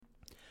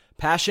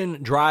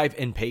Passion, drive,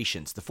 and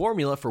patience. The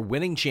formula for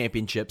winning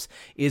championships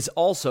is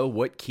also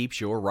what keeps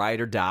your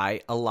ride or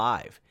die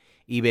alive.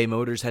 eBay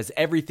Motors has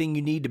everything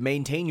you need to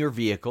maintain your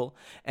vehicle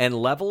and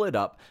level it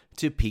up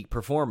to peak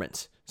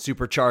performance.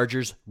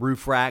 Superchargers,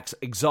 roof racks,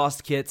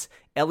 exhaust kits,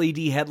 LED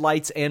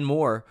headlights, and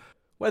more.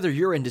 Whether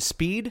you're into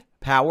speed,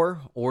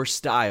 power, or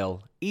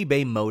style,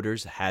 eBay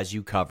Motors has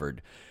you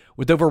covered.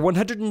 With over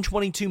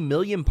 122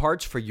 million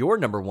parts for your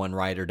number one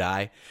ride or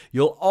die,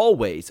 you'll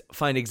always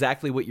find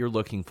exactly what you're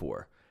looking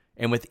for.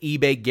 And with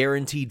eBay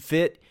Guaranteed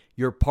Fit,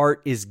 your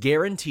part is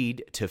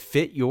guaranteed to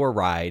fit your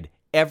ride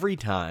every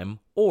time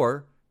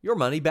or your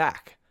money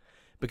back.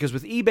 Because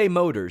with eBay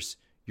Motors,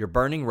 you're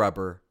burning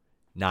rubber,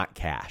 not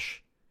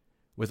cash.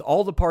 With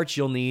all the parts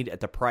you'll need at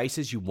the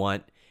prices you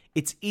want,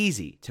 it's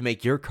easy to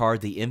make your car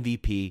the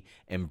MVP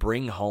and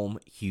bring home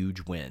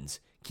huge wins.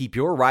 Keep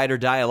your ride or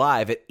die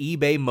alive at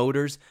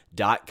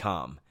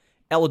ebaymotors.com.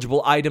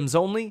 Eligible items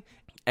only.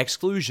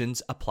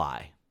 Exclusions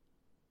apply.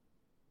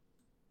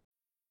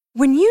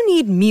 When you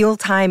need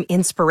mealtime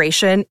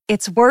inspiration,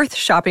 it's worth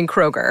shopping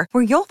Kroger,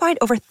 where you'll find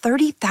over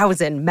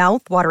 30,000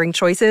 mouth-watering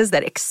choices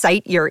that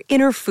excite your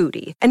inner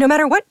foodie. And no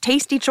matter what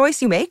tasty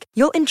choice you make,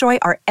 you'll enjoy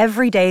our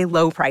everyday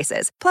low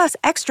prices, plus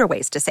extra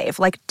ways to save,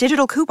 like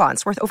digital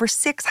coupons worth over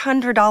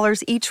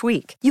 $600 each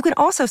week. You can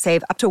also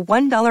save up to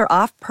 $1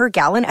 off per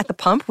gallon at the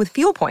pump with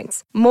fuel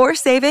points. More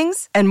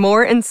savings and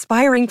more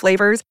inspiring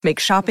flavors make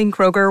shopping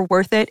Kroger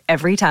worth it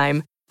every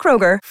time.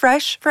 Kroger,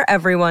 fresh for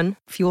everyone.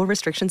 Fuel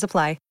restrictions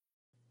apply.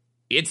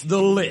 It's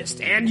The List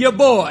and your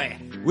boy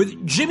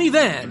with Jimmy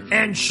Van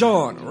and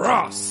Sean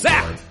Ross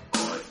Sapp.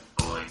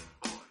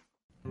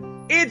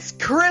 It's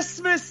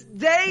Christmas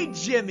Day,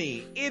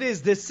 Jimmy. It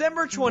is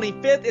December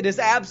 25th. It is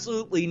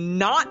absolutely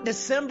not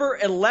December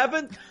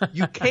 11th.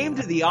 You came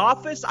to the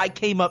office. I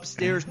came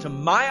upstairs to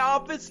my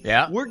office.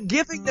 Yeah. We're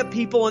giving the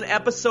people an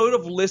episode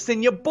of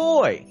Listen Ya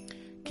Boy.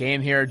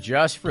 Came here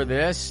just for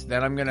this.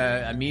 Then I'm going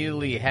to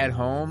immediately head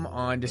home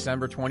on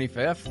December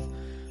 25th.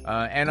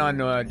 And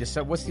on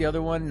December, what's the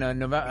other one?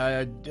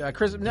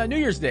 New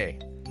Year's Day.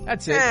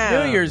 That's it.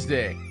 Yeah. New Year's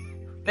Day.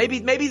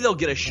 Maybe they'll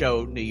get a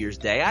show New Year's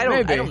Day. I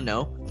don't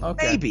know.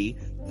 Okay. Maybe.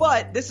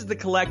 But this is the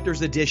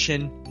collector's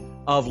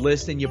edition of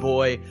Listen Ya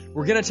Boy.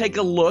 We're going to take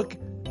a look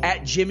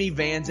at Jimmy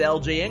Van's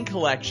LJN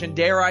collection.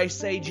 Dare I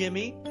say,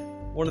 Jimmy,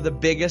 one of the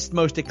biggest,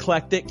 most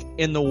eclectic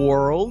in the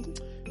world.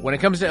 When it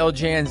comes to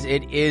LJNs,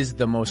 it is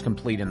the most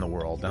complete in the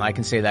world, and I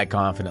can say that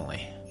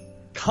confidently.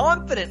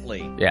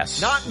 Confidently.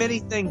 Yes. Not many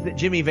things that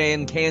Jimmy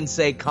Van can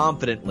say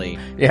confidently.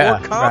 Yeah,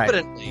 or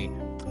confidently.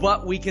 Right.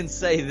 But we can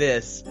say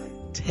this.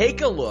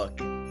 Take a look.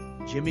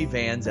 Jimmy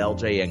Van's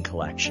LJN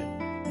collection.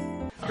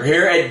 We're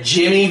here at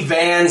Jimmy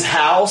Van's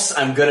house.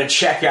 I'm going to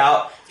check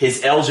out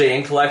his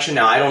LJN collection.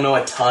 Now, I don't know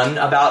a ton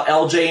about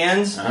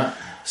LJNs,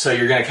 so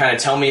you're going to kind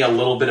of tell me a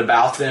little bit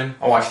about them.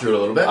 I'll walk you through it a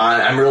little bit.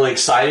 I'm really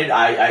excited.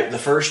 The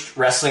first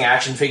wrestling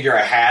action figure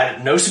I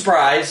had, no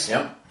surprise.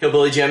 Yep.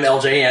 Hillbilly Jim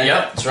LJN.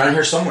 Yep, it's around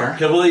here somewhere.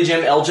 Hillbilly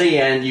Jim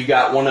LJN. You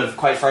got one of,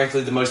 quite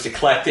frankly, the most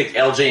eclectic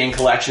LJN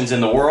collections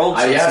in the world.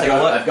 So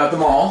I've got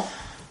them all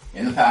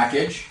in the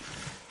package.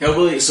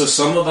 Hillbilly. So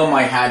some of them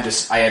I had to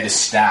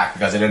stack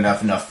because I didn't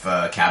have enough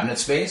cabinet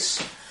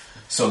space.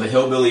 So the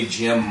Hillbilly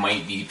Jim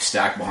might be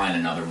stacked behind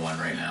another one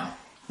right now.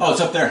 Oh, it's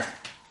up there.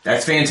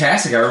 That's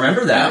fantastic. I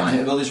remember that one.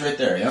 Hillbilly's right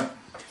there. Yep.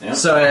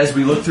 So as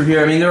we look through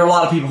here, I mean, there are a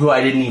lot of people who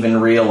I didn't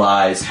even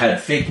realize had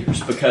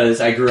figures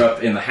because I grew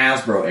up in the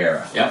Hasbro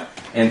era. Yep.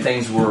 And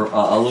things were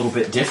a little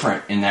bit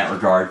different in that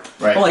regard.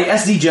 Right. Well, like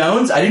SD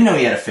Jones, I didn't know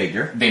he had a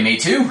figure. They made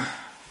two.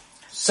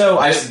 So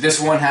this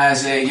one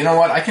has a. You know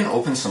what? I can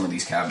open some of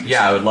these cabinets.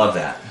 Yeah, I would love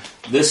that.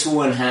 This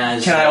one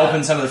has. Can I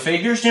open some of the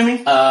figures,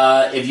 Jimmy?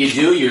 If you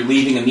do, you're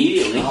leaving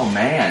immediately. Oh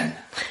man.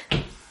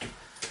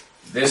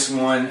 This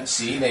one,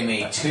 see, they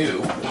made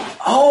two.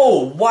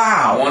 Oh,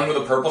 wow. One with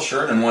a purple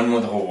shirt and one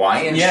with a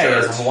Hawaiian shirt. Yeah, he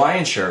has a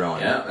Hawaiian shirt on.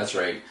 Yeah, that's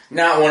right.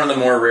 Not one of the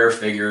more rare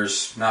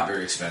figures, not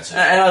very expensive.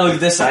 And I look at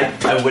this,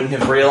 I wouldn't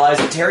have realized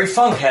that Terry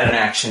Funk had an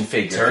action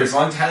figure. Terry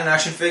Funk had an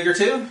action figure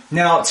too?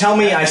 Now, tell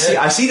me, I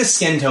see the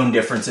skin tone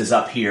differences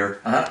up here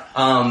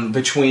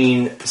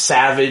between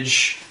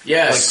Savage.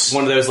 Yes.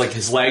 Like one of those, like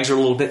his legs are a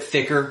little bit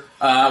thicker.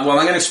 Well, I'm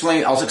going to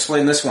explain. I'll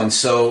explain this one.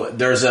 So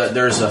there's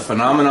a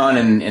phenomenon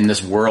in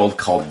this world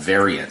called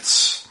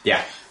variance.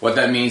 Yeah. What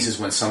that means is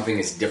when something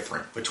is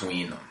different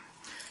between them.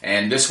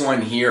 And this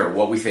one here,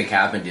 what we think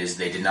happened is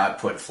they did not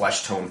put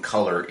flesh tone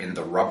color in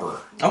the rubber.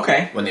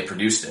 Okay. When they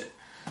produced it.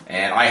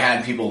 And I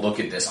had people look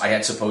at this. I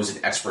had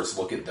supposed experts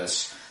look at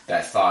this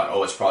that thought,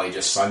 oh, it's probably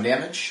just sun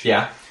damage.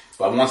 Yeah.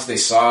 But once they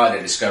saw it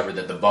and discovered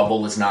that the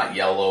bubble is not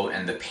yellow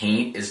and the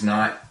paint is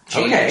not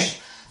changed,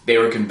 they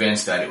were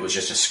convinced that it was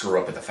just a screw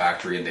up at the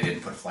factory and they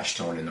didn't put flesh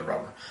tone in the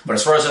rubber. But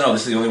as far as I know,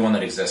 this is the only one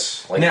that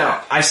exists like now,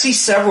 that. I see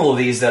several of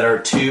these that are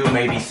 2,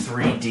 maybe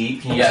 3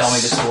 deep. Can you tell me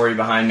the story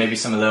behind maybe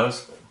some of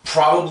those?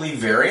 Probably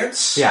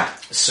variants. Yeah.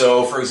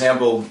 So, for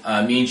example,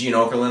 me and Gene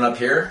Okerlund up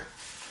here,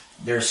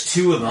 there's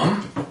 2 of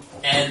them,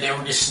 and there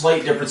were just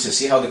slight differences.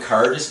 See how the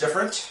card is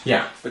different?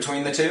 Yeah.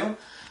 Between the two?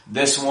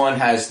 This one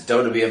has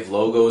WWF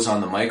logos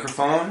on the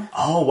microphone.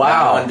 Oh,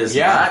 That one does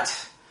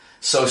not.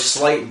 So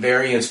slight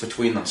variance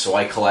between them. So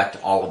I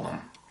collect all of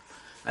them.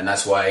 And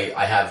that's why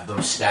I have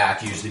them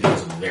stacked usually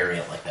because of a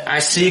variant like that. I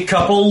see a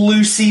couple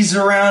Lucy's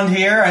around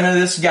here. I know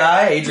this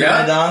guy, Adrian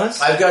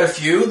Adonis. I've got a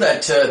few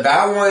that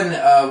one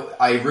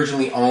I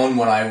originally owned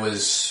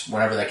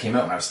whenever that came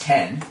out, when I was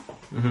 10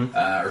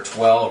 or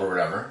 12 or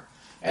whatever.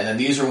 And then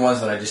these are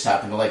ones that I just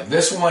happen to like.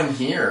 This one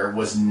here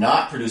was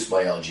not produced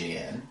by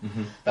LJN.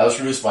 That was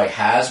produced by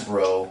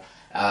Hasbro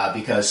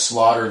because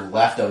Slaughter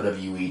left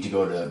WWE to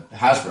go to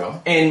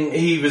Hasbro. And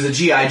he was a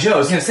G.I. Joe. I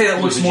was going to say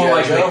that looks more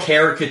like the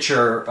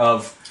caricature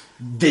of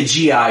the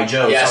G.I.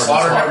 Joe. Yeah,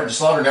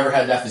 Slaughter never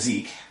had that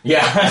physique.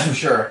 Yeah, that's for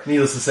sure.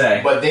 Needless to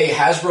say. But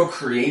Hasbro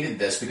created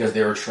this because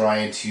they were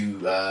trying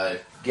to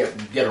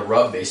get a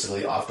rub,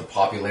 basically, off the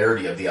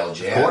popularity of the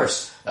LJN. Of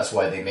course. That's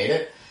why they made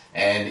it.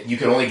 And you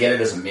could only get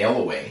it as a mail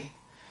away.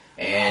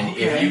 And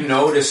if you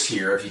notice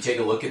here, if you take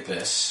a look at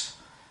this,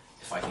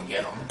 if I can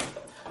get them,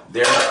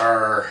 there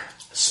are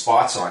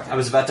spots on it. I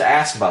was about to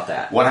ask about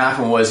that. What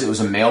happened was it was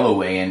a mail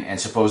away, and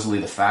supposedly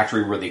the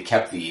factory where they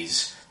kept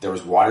these, there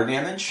was water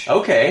damage.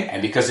 Okay.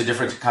 And because a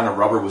different kind of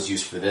rubber was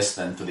used for this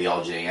than for the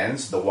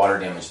LJNs, the water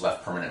damage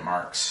left permanent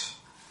marks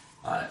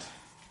on it.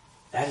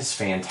 That is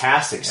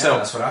fantastic. Yeah, so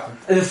that's what happened.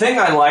 The thing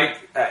I like,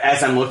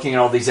 as I'm looking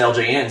at all these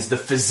LJNs, the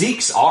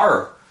physiques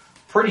are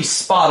pretty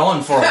spot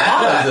on for a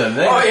lot of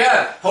them. Oh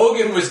yeah,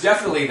 Hogan was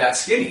definitely that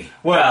skinny.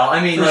 Well,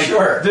 I mean, For like,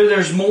 sure.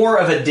 there's more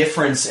of a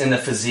difference in the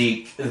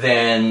physique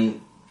than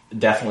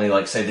definitely,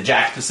 like, say, the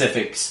Jack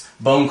Pacifics,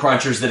 Bone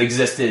Crunchers that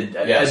existed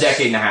a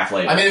decade and a half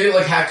later. I mean,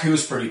 like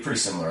Haku's pretty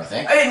similar, I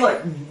think. I mean,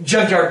 like,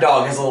 Junkyard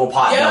Dog has a little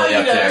pot belly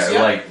up there.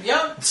 Yeah, like,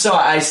 yeah. So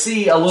I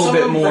see a little Some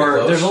bit of them pretty more.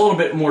 close. There's a little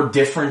bit more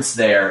difference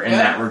there in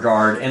that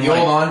regard. And The like,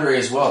 old Andre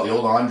as well. The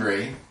old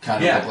Andre kind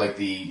of Yeah. looked like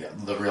the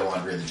real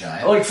Andre the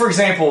Giant. like, for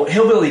example,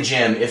 Hillbilly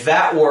Jim, if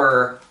that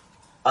were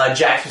a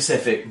Jack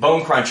Pacific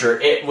Bone Cruncher,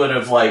 it would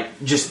have,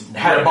 like, just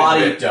had a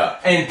body ripped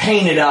up. and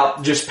painted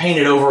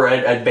over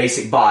a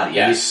basic body.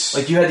 Yes.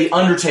 Like, you had The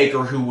Undertaker,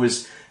 who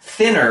was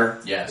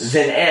thinner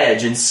than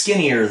Edge and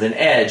skinnier than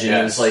Edge, and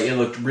it was like, it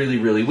looked really,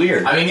 really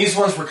weird. I mean, these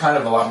ones were kind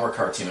of a lot more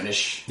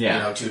cartoonish,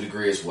 Yeah. to a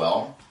degree as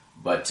well.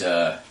 But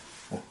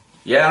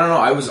yeah, I don't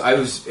know. It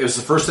was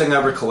the first thing I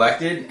ever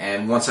collected,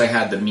 and once I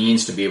had the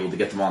means to be able to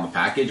get them on the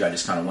package, I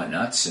just kind of went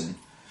nuts, and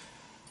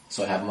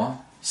so I have them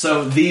all.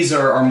 So these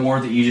are more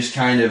that you just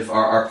kind of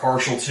are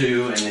partial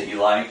to and that you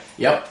like?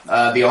 Yep.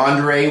 The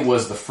Andre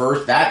was the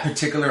first. That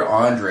particular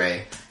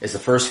Andre is the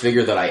first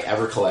figure that I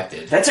ever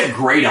collected. That's a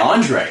great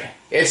Andre.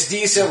 It's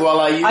decent.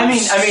 Well, I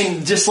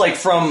mean, just like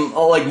from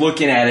like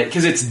looking at it,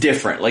 because it's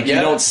different. Like you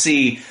don't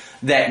see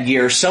that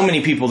gear. So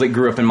many people that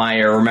grew up in my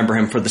era remember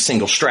him for the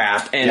single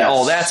strap and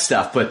all that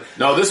stuff. But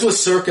no, this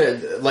was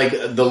circa, like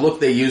the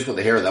look they used with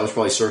the hair. That was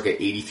probably circa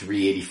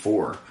 83,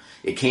 84.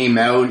 It came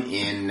out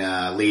in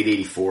late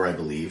 84, I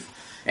believe.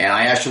 And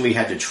I actually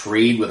had to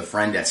trade with a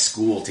friend at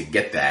school to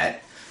get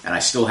that. And I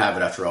still have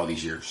it after all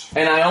these years.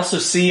 And I also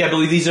see, I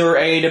believe these are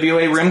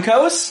AWA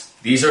Rimcos.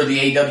 These are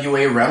the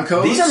AWA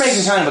Remcos. These are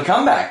making kind of a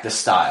comeback, this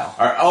style.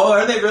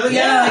 Are they really?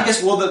 Yeah. I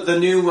guess, well, the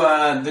new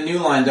line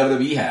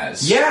WWE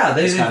has. Yeah.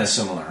 It's kind of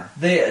similar.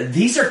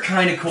 These are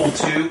kind of cool,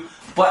 too.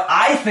 But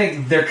I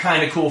think they're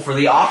kind of cool for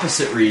the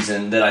opposite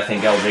reason that I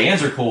think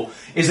LJNs are cool,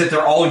 is that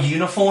they're all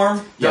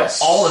uniform. They're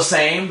all the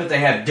same, but they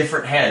have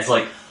different heads.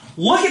 Like,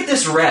 look at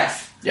this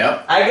ref.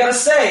 Yep. I gotta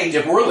say,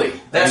 Dick Worley.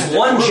 That's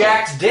one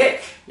jacked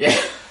dick. Yeah.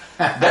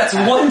 That's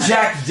one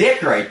jacked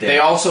dick right there. They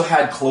also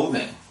had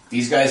clothing.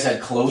 These guys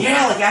had clothing.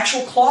 Yeah, like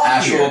actual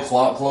cloth.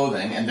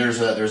 Clothing, and there's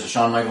a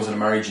Shawn Michaels and a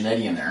Mari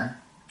Jannetty in there.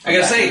 I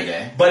gotta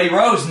say, Buddy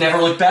Rose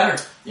never looked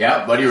better.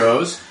 Yeah, Buddy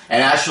Rose.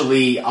 And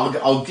actually,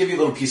 I'll give you a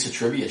little piece of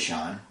trivia,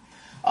 Sean.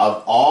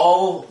 Of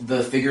all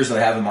the figures that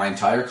I have in my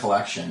entire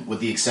collection, with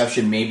the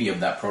exception maybe of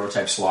that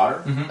prototype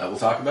Slaughter that we'll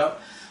talk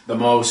about, the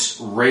most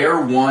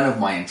rare one of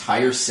my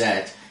entire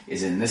set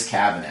is in this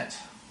cabinet.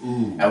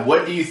 Ooh. And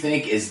what do you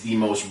think is the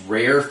most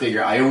rare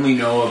figure? I only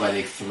know of, I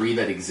think, 3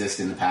 that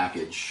exist in the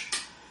package.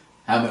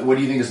 What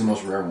do you think is the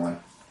most rare one?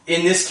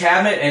 In this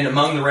cabinet and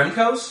among the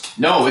Rimcos?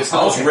 No, it's the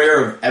most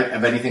rare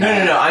of anything.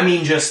 No. I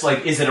mean, just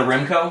like, is it a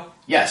Rimco?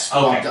 Yes.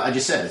 Okay. Well, I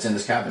just said it's in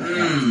this cabinet.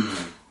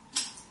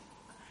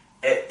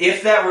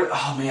 If that were...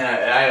 Oh, man,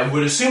 I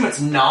would assume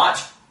it's not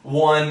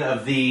one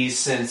of these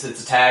since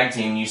it's a tag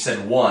team. You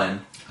said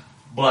one.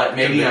 But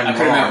maybe I'm I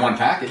could have wrong. meant one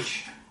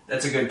package.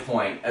 That's a good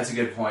point. I'm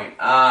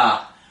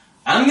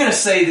going to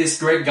say this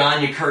Greg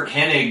Gagne, Kurt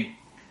Hennig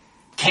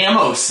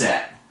camo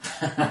set.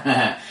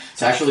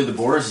 It's actually the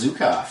Boris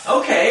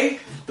Zukov. Okay.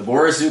 The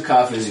Boris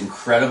Zukov is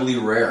incredibly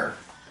rare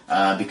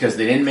because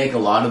they didn't make a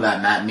lot of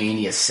that Matt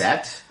Mania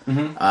set.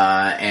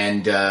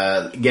 And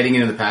getting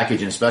into the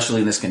package, and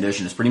especially in this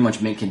condition, it's pretty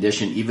much mint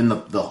condition. Even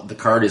the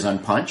card is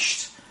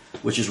unpunched,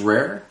 which is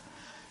rare.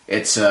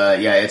 It's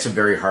a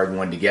very hard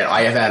one to get.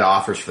 I have had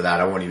offers for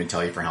that. I won't even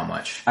tell you for how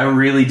much. I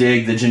really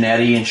dig the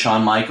Jannetty and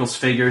Shawn Michaels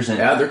figures. And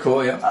yeah, they're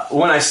cool, yeah.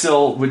 When I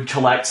still would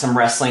collect some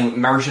wrestling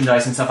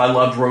merchandise and stuff, I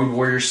loved Road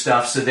Warrior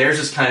stuff, so theirs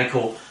is kind of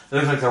cool. They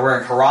look like they're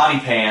wearing karate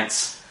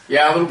pants.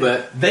 Yeah, a little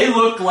bit. They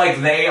look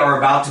like they are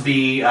about to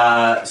be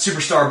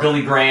superstar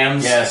Billy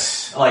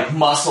Graham's like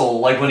muscle,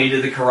 like when he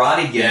did the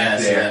karate gig.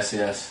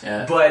 Yes.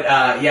 Yeah. But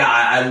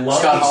I love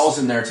Scott Hall's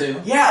in there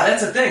too. Yeah,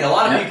 that's the thing. A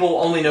lot of people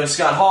only know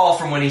Scott Hall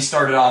from when he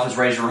started off as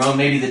Razor Ramon,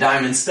 maybe the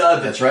Diamond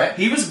Stud. That's right.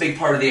 He was a big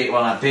part of the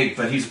not big,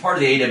 but he was part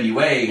of the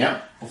AWA.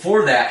 Yeah.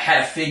 Before that,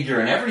 had a figure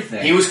and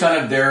everything. He was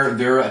kind of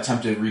their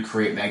attempt to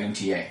recreate Magnum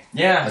TA.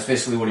 Yeah. That's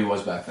basically what he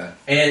was back then.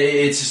 And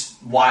it's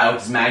just wild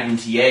because Magnum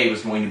TA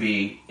was going to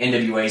be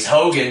NWA's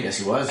Hogan. Yes,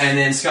 he was. And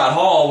then Scott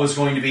Hall was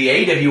going to be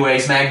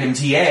AWA's Magnum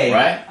TA.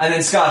 Right. And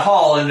then Scott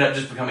Hall ended up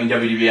just becoming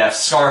WWF's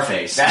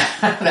Scarface.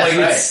 That's like,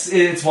 right.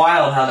 It's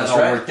wild how that all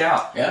worked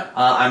out. Yeah.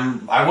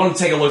 I want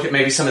to take a look at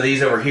maybe some of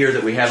these over here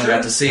that we haven't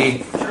got to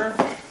see. Sure.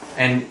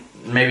 And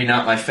maybe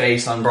not my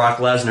face on Brock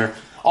Lesnar.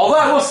 Although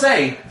I will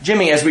say,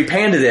 Jimmy, as we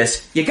pan to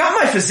this, you got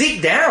my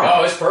physique down.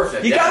 Oh, it's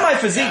perfect. You got my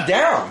physique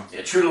down.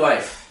 Yeah, true to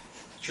life.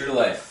 True to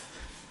life.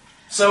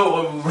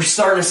 So we're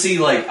starting to see,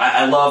 like,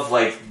 I love,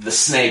 like, the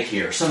snake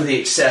here. Some of the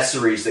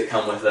accessories that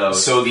come with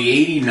those. So the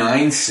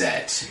 89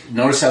 set,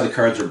 notice how the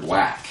cards are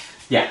black.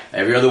 Yeah.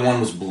 Every other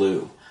one was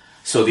blue.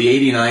 So the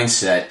 89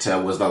 set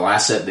was the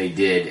last set they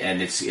did,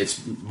 and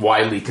it's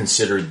widely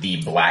considered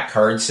the black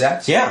card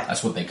set. Yeah.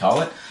 That's what they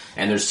call it.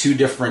 And there's two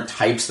different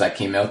types that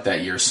came out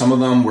that year. Some of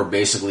them were they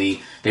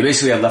basically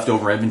had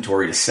leftover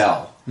inventory to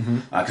sell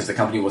because the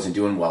company wasn't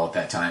doing well at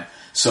that time.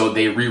 So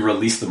they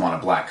re-released them on a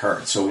black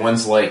card. So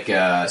ones like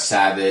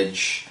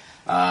Savage,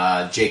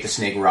 Jake the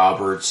Snake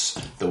Roberts,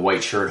 the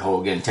White Shirt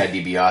Hogan, Ted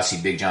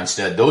DiBiase, Big John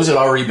Studd, those had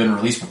already been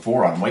released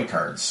before on white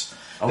cards.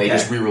 Okay. They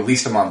just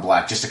re-released them on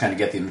black just to kind of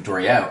get the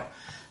inventory out.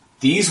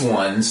 These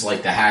ones,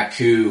 like the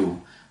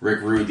Haku,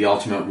 Rick Rude, the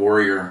Ultimate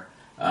Warrior,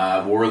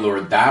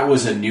 Warlord, that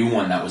was a new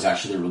one that was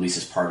actually released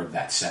as part of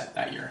that set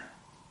that year.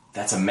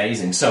 That's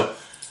amazing. So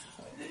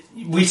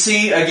we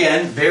see,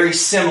 again, very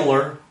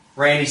similar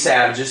Randy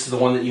Savages to the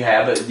one that you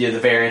have, but the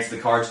variants of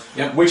the cards.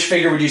 Yep. Which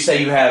figure would you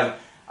say you have,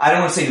 I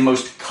don't want to say the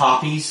most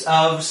copies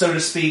of, so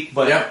to speak,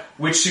 but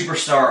which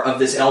superstar of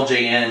this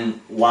LJN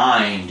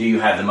line do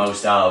you have the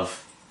most of?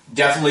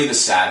 Definitely the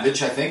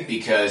Savage, I think,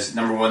 because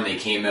number one, they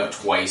came out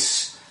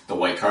twice. The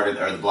white card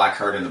or the black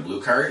card and the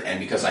blue card, and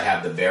because I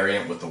have the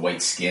variant with the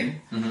white skin,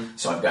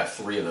 so I've got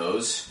 3 of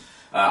those.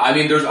 I've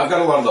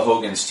got a lot of the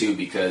Hogans too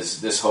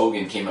because this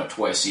Hogan came out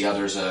twice. See how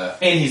there's a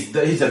and he's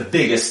the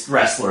biggest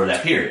wrestler of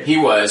that period. He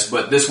was,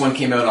 but this one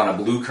came out on a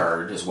blue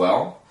card as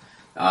well.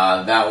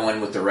 That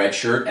one with the red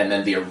shirt, and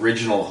then the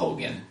original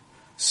Hogan.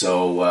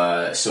 So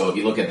if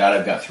you look at that,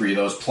 I've got 3 of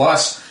those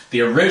plus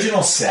the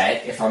original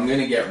set. If I'm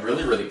going to get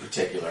really really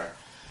particular.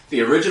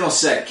 The original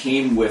set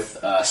came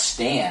with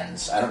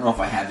stands. I don't know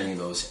if I have any of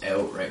those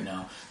out right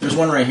now. There's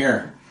one right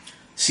here.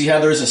 See how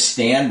there's a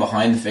stand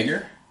behind the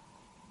figure?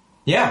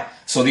 Yeah.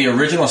 So the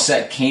original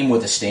set came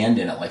with a stand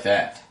in it like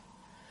that.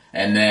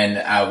 And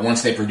then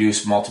once they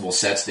produced multiple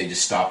sets, they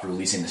just stopped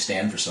releasing the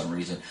stand for some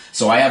reason.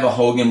 So I have a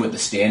Hogan with the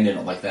stand in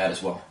it like that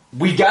as well.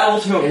 We got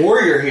Ultimate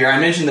Warrior here. I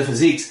mentioned the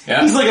physiques.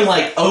 Yeah. He's looking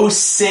like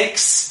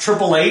 06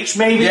 Triple H,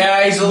 maybe.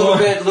 Yeah, he's a little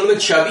bit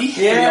chubby. Yeah.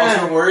 For the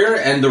Ultimate Warrior.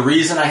 And the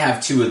reason I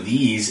have 2 of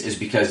these is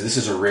because this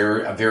is a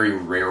very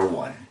rare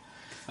one.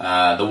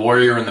 The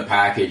Warrior in the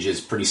package is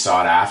pretty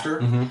sought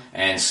after,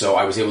 and so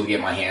I was able to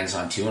get my hands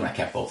on 2, and I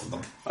kept both of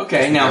them.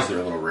 Okay, now they're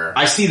a little rare.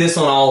 I see this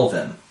on all of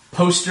them.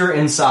 Poster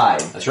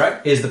inside. That's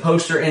right. Is the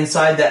poster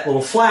inside that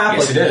little flap?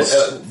 Yes, it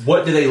is.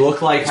 What do they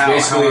look like? How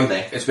are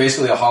they? It's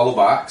basically a hollow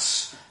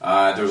box.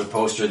 There's a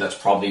poster that's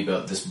probably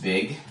about this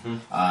big,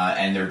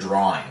 and they're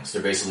drawings.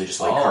 They're basically just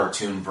like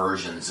cartoon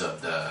versions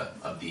of the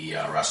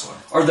wrestler.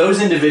 Are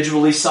those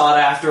individually sought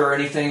after or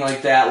anything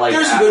like that? Like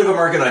there's a bit of a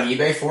market on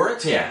eBay for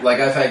it. Yeah. Like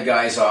I've had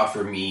guys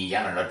offer me,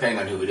 I don't know, depending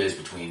on who it is,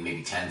 between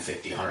maybe $10,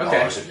 $50,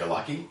 $100 if you're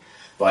lucky.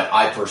 But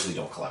I personally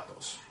don't collect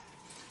those.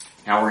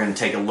 Now we're going to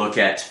take a look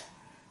at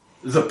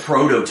the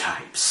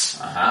prototypes.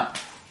 I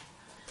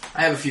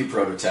have a few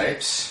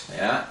prototypes.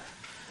 Yeah.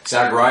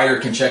 Zack Ryder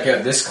can check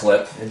out this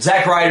clip. And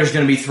Zack Ryder's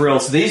going to be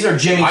thrilled. So these are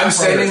Jimmy's I'm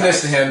sending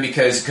this to him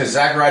because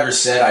Zack Ryder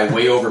said I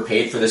way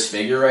overpaid for this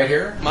figure right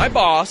here. My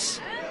boss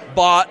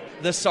bought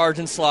the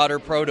Sergeant Slaughter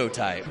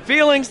prototype.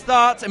 Feelings,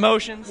 thoughts,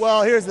 emotions?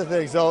 Well, here's the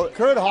thing. So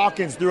Kurt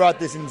Hawkins threw out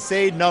this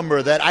insane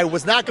number that I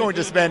was not going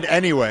to spend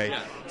anyway.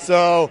 Yeah.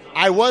 So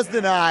I was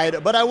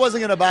denied, but I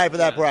wasn't going to buy it for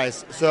that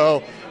price.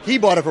 So he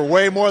bought it for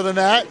way more than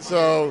that.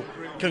 So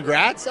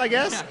congrats, I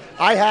guess. Yeah.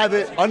 I have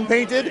it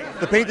unpainted.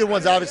 The painted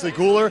one's obviously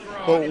cooler,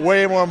 but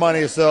way more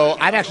money. So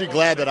I'm actually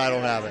glad that I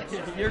don't have it.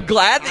 You're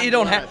glad that you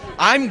don't have.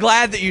 I'm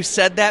glad that you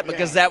said that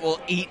because that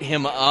will eat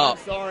him up.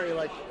 I'm sorry,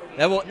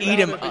 that will eat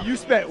him up. You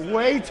spent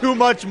way too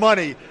much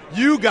money.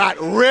 You got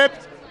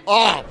ripped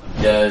off.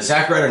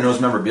 Zack Ryder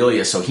knows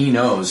memorabilia, so he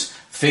knows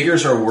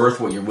figures are worth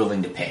what you're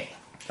willing to pay.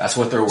 That's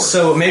what they're worth.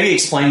 So maybe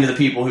explain to the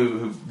people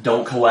who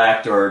don't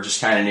collect or just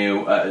kind of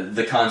new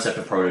the concept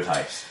of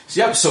prototypes.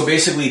 Yep. So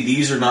basically,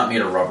 these are not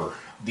made of rubber.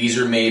 These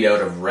are made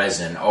out of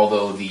resin.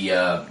 Although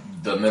the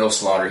middle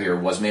slaughter here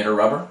was made of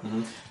rubber.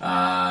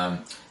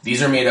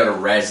 These are made out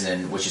of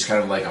resin, which is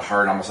kind of like a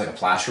hard, almost like a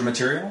plaster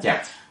material.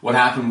 Yeah. what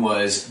happened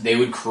was they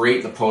would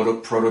create the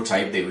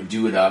prototype, they would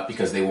do it up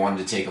because they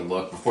wanted to take a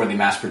look before they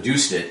mass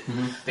produced it.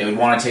 They would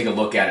want to take a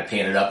look at it,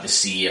 paint it up to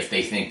see if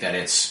they think that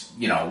it's,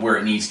 where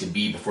it needs to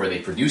be before they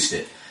produced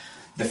it.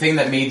 The thing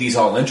that made these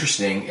all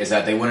interesting is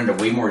that they went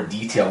into way more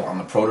detail on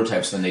the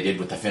prototypes than they did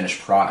with the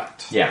finished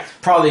product. Yeah.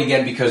 Probably,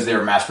 again, because they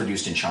were mass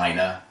produced in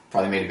China,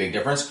 probably made a big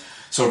difference.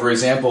 So, for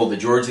example, the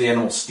George the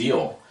Animal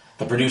Steel,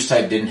 the produced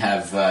type didn't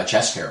have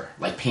chest hair,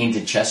 like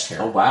painted chest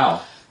hair. Oh,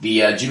 wow.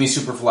 The Jimmy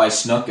Superfly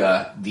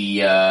Snuka,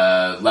 the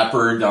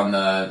leopard on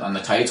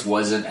the tights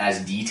wasn't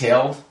as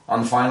detailed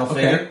on the final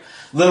figure.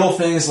 Little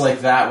things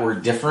like that were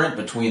different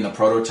between the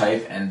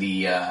prototype and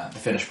the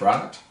finished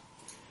product.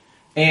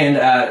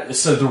 And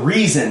so the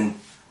reason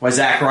why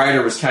Zack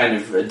Ryder was kind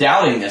of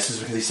doubting this is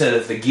because he said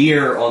that the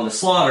gear on the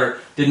Slaughter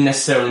didn't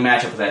necessarily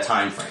match up with that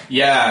time frame.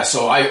 Yeah,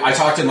 so I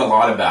talked to him a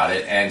lot about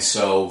it, and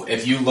so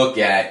if you look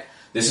at,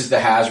 this is the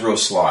Hasbro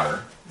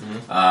Slaughter.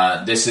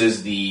 This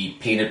is the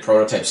painted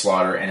prototype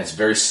Slaughter, and it's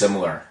very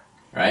similar,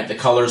 right? The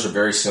colors are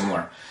very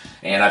similar.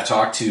 And I've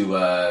talked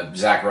to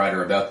Zack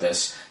Ryder about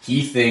this.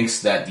 He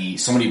thinks that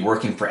somebody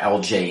working for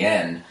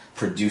LJN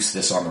produced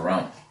this on their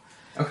own.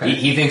 Okay.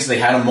 He thinks they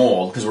had a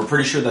mold, because we're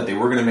pretty sure that they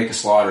were going to make a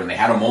Slaughter, and they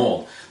had a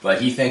mold,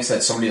 but he thinks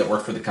that somebody that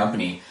worked for the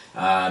company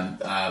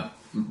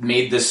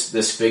made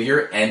this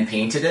figure and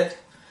painted it,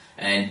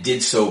 and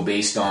did so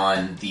based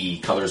on the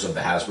colors of the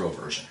Hasbro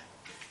version.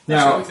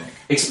 That's Now, what we think.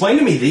 explain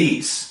to me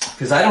these,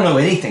 because I don't know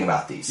anything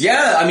about these.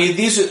 Yeah, I mean,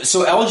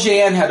 so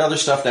LJN had other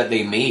stuff that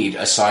they made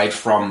aside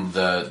from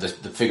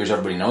the figures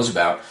everybody knows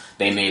about.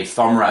 They made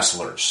thumb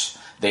wrestlers.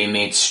 They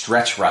made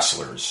stretch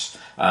wrestlers.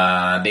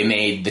 They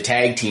made the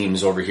tag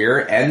teams over here,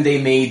 and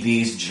they made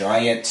these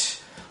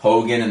giant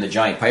Hogan and the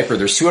giant Piper.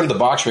 There's two out of the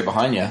box right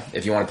behind you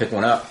if you want to pick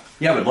one up.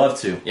 Yeah, I would love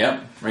to.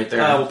 Yep, right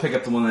there. We'll pick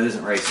up the one that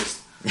isn't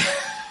racist.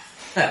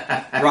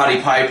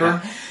 Roddy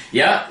Piper.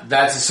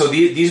 Yeah, so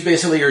these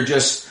basically are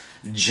just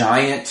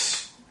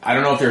giant. I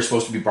don't know if they're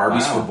supposed to be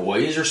Barbies for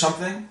boys or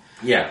something.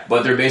 Yeah,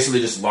 but they're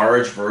basically just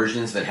large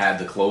versions that had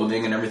the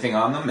clothing and everything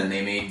on them, and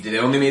they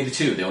only made the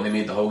two. They only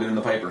made the Hogan and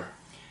the Piper.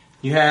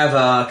 You have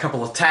a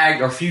couple of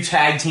few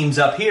tag teams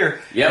up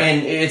here. Yep.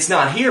 And it's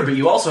not here, but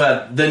you also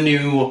have the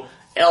new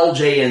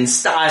LJN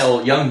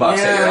style Young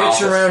Bucks at your office.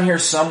 Yeah, it's around here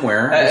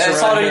somewhere.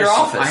 It's not in your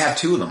office. I have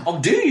two of them. Oh,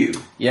 do you?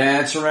 Yeah,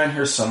 it's around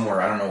here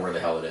somewhere. I don't know where the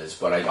hell it is,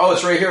 but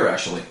it's right here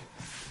actually.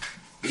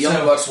 The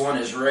Young Bucks one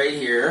is right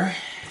here.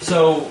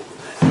 So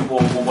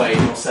we'll wait.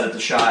 We'll set up the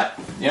shot.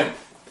 Yep.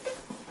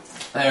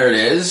 There it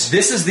is.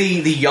 This is the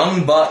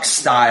Young Bucks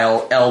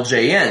style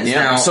LJN.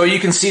 Yeah. Now, so you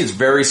can see it's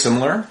very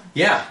similar.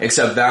 Yeah.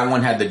 Except that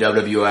one had the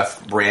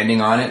WWF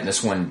branding on it, and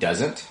this one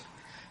doesn't.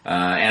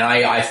 And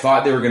I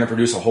thought they were going to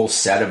produce a whole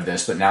set of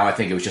this, but now I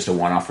think it was just a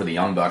one-off for the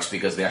Young Bucks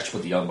because they actually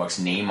put the Young Bucks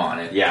name on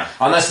it. Yeah.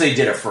 Unless they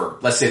did it for,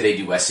 let's say they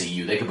do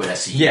SCU. They could put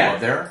SCU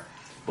up there,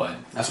 but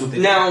that's what they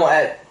did.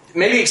 Now,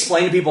 maybe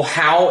explain to people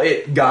how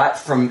it got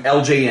from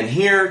LJN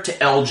here to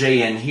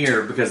LJN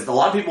here, because a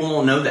lot of people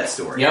won't know that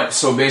story. Yep,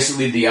 so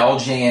basically the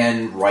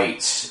LJN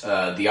rights,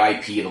 the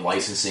IP, the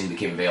licensing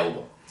became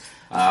available.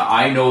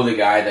 I know the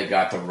guy that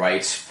got the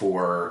rights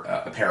for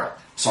apparel.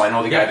 So I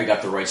know the guy that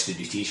got the rights to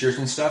do t-shirts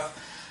and stuff.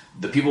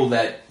 The people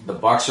that the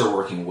Bucks are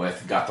working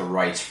with got the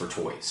rights for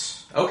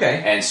toys.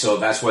 Okay. And so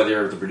that's why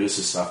they're able to produce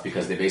this stuff,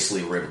 because they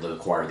basically were able to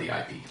acquire the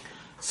IP.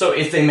 So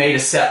if they made a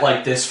set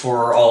like this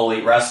for All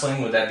Elite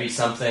Wrestling, would that be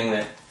something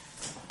that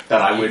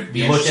I would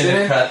be looking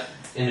to cut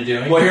into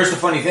doing? Well, here's the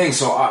funny thing.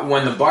 So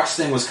when the Bucks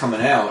thing was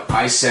coming out,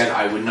 I said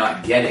I would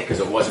not get it because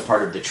it wasn't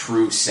part of the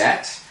true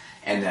set,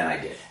 and then I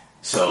did.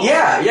 So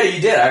yeah,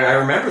 you did. I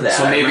remember that.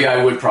 So maybe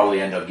I would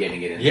probably end up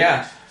getting it in.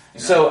 Yeah.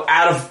 So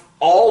out of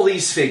all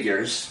these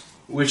figures,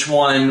 which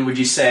one would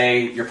you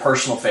say your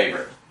personal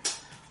favorite?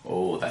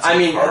 Oh, that's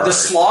the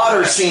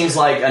Slaughter seems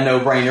like a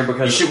no-brainer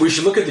because we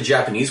should look at the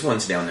Japanese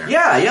ones down there.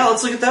 Yeah,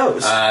 let's look at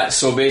those.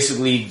 So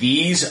basically,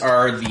 these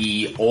are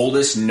the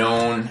oldest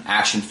known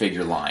action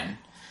figure line.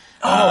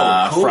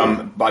 Cool.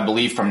 From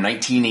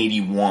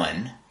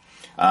 1981.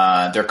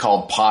 They're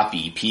called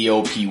Poppy,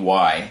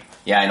 P-O-P-Y.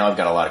 Yeah, I know I've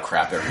got a lot of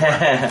crap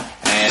everywhere.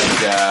 And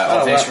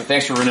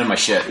thanks for ruining my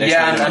shit.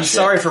 I'm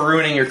sorry for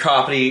ruining your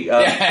copy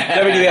of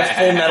WWF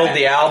Full Metal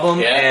the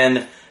album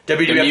and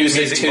WWF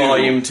Music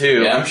Volume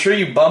 2. Yeah. I'm sure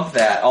you bump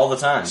that all the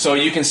time. So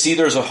you can see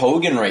there's a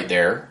Hogan right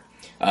there.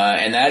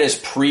 And that is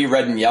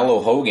pre-red and yellow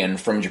Hogan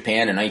from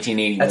Japan in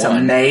 1981. That's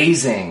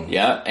amazing.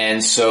 Yeah,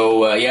 and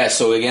so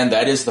again,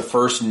 that is the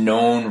first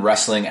known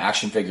wrestling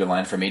action figure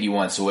line from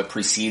 81. So it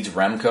precedes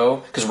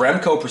Remco, because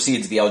Remco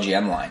precedes the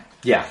LGM line.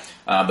 Yeah.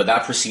 But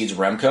that precedes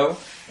Remco,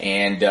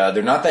 and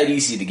they're not that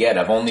easy to get.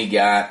 I've only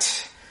got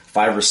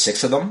 5 or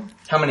 6 of them.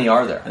 How many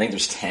are there? I think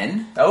there's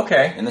 10.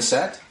 Okay. In the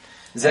set.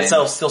 Is that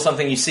still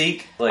something you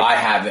seek? I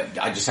haven't.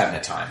 I just haven't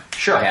had time.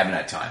 Sure. I haven't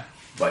had time.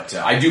 But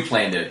I do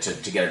plan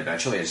to get it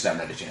eventually. I just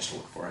haven't had a chance to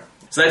look for it.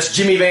 So that's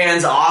Jimmy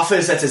Van's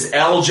office. That's his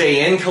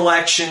LJN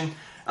collection.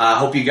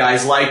 Hope you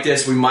guys like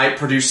this. We might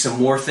produce some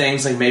more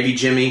things, like maybe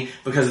Jimmy,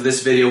 because of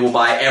this video, will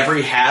buy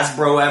every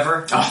Hasbro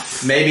ever.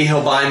 Maybe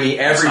he'll buy me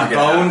every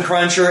Bone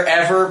Cruncher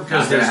ever,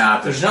 because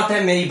there's not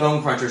that many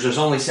Bone Crunchers. There's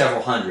only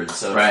several hundred,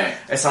 so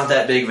it's not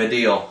that big of a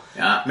deal.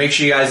 Make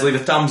sure you guys leave a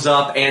thumbs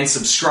up and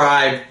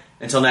subscribe.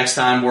 Until next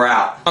time, we're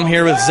out. I'm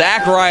here with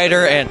Zack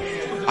Ryder, and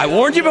I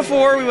warned you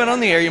before we went on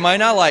the air, you might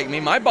not like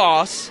me. My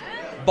boss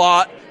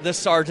bought the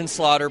Sergeant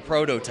Slaughter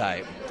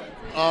prototype.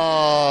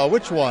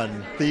 Which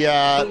one?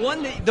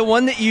 The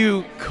one that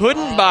you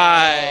couldn't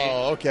buy.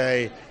 Oh,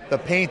 okay. The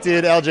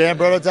painted LJN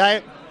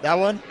prototype? That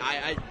one?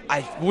 I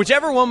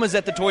whichever one was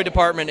at the toy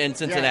department in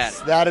Cincinnati.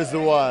 Yes, that is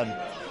the one.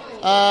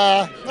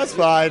 That's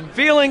fine.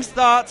 Feelings,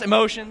 thoughts,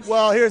 emotions?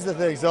 Well, here's the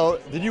thing. So,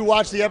 did you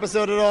watch the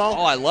episode at all?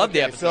 Oh, I love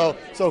the episode.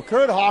 So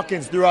Kurt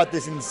Hawkins threw out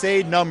this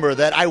insane number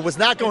that I was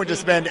not going to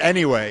spend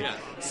anyway.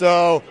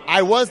 So,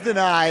 I was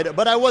denied,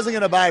 but I wasn't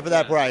going to buy it for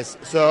that price.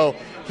 So,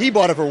 he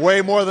bought it for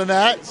way more than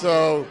that.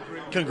 So,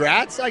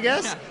 congrats, I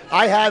guess.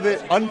 I have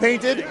it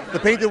unpainted. The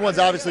painted one's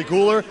obviously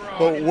cooler,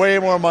 but way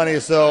more money.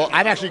 So,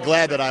 I'm actually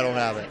glad that I don't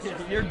have it.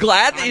 You're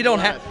glad that you don't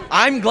have.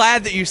 I'm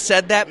glad that you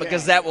said that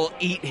because that will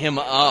eat him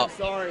up. I'm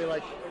sorry,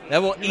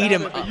 that will eat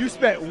him up. You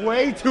spent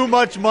way too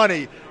much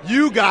money.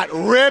 You got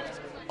ripped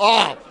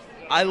off.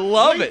 I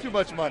love way it. Too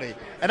much money.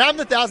 And I'm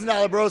the $1,000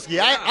 broski.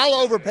 I'll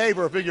overpay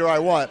for a figure I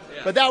want,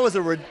 but that was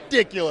a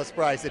ridiculous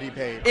price that he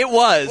paid. It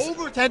was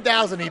over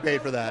 $10,000 he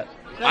paid for that.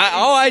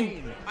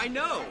 I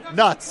know.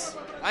 Nuts.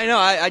 I know.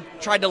 I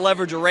tried to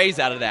leverage a raise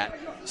out of that.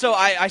 So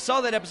I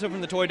saw that episode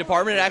from the toy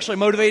department. It actually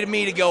motivated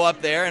me to go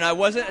up there, and I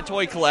wasn't a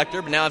toy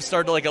collector, but now I've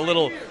started like a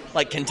little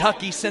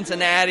Kentucky,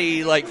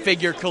 Cincinnati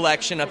figure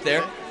collection up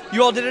there.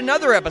 You all did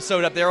another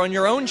episode up there on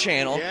your own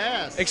channel.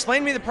 Yes.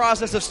 Explain to me the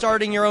process of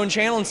starting your own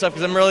channel and stuff,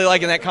 because I'm really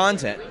liking that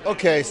content.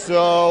 Okay,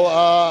 so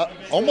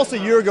almost a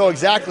year ago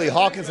exactly,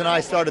 Hawkins and I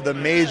started the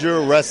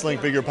Major Wrestling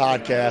Figure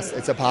Podcast.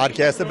 It's a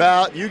podcast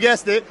about, you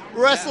guessed it,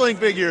 wrestling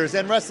figures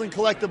and wrestling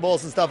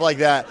collectibles and stuff like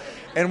that.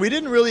 And we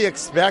didn't really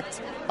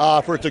expect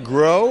for it to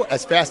grow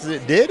as fast as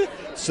it did.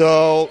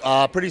 So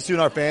pretty soon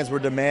our fans were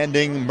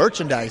demanding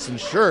merchandise and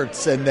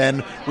shirts, and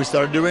then we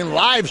started doing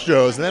live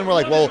shows. And then we're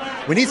like, well,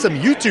 we need some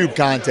YouTube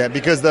content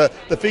because the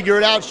Figure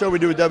It Out show we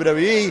do with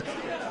WWE,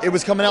 it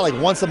was coming out like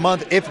once a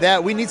month, if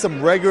that. We need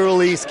some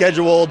regularly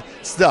scheduled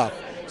stuff.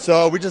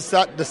 So we just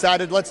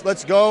decided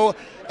let's go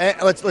and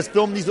let's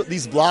film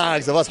these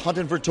vlogs of us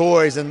hunting for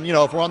toys, and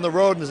if we're on the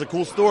road and there's a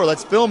cool store,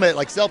 let's film it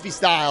like selfie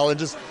style and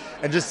just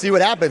see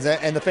what happens.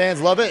 And the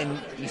fans love it, and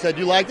you said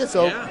you liked it,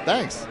 so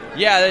thanks.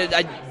 Yeah,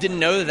 I didn't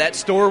know that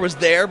store was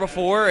there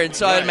before, and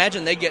so I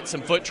imagine they get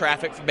some foot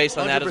traffic based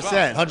on that as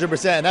well.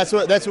 100%. And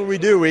that's what we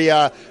do. We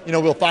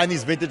we'll find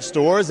these vintage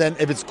stores, and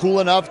if it's cool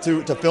enough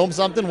to film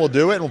something, we'll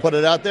do it and we'll put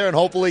it out there and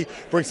hopefully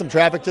bring some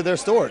traffic to their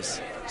stores.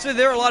 So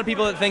there are a lot of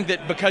people that think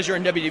that because you're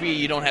in WWE,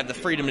 you don't have the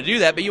freedom to do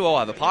that, but you all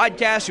have a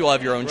podcast, you all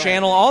have your own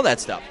channel, all that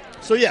stuff.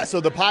 So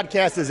the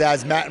podcast is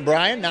as Matt and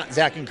Brian, not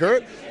Zach and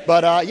Kurt.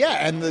 But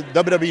and the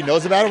WWE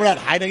knows about it. We're not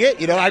hiding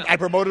it. I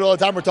promote it all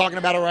the time. We're talking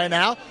about it right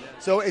now.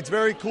 So it's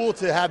very cool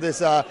to have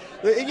this.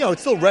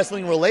 It's still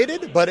wrestling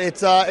related, but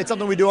it's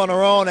something we do on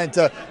our own. And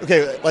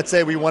let's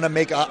say we want to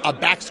make a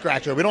back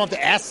scratcher. We don't have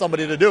to ask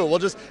somebody to do it. We'll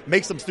just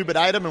make some stupid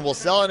item and we'll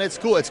sell it. And it's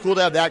cool. It's cool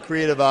to have that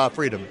creative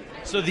freedom.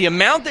 So the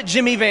amount that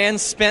Jimmy Van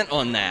spent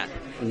on that,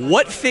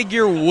 what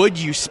figure would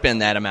you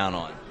spend that amount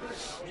on?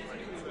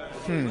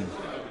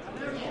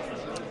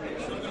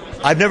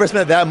 I've never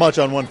spent that much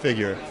on one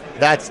figure.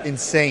 That's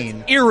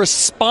insane.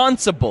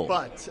 Irresponsible.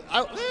 But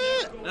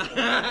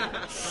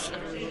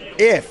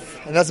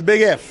if, and that's a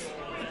big if,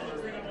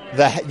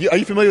 are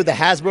you familiar with the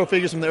Hasbro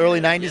figures from the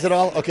early 90s at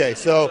all? Okay,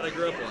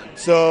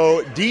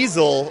 so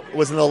Diesel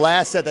was in the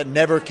last set that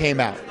never came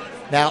out.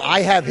 Now,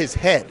 I have his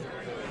head,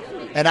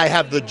 and I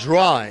have the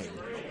drawing,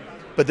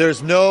 but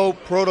there's no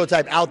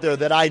prototype out there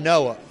that I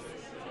know of.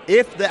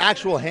 If the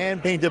actual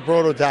hand-painted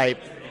prototype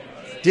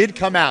did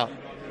come out,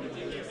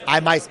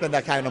 I might spend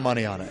that kind of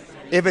money on it,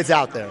 if it's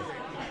out there.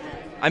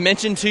 I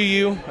mentioned to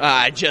you,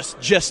 I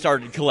just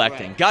started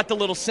collecting. Right. Got the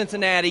little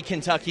Cincinnati,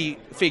 Kentucky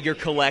figure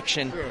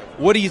collection. Sure.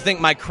 What do you think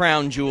my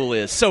crown jewel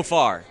is so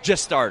far?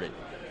 Just started.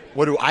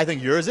 What do I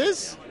think yours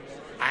is?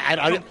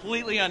 I'm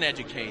completely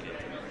uneducated.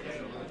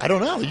 I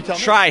don't know. You tell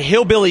me. Try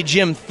Hillbilly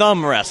Jim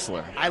Thumb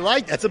Wrestler. I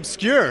like that's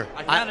obscure.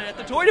 I found it at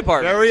the toy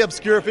department. Very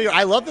obscure figure.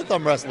 I love the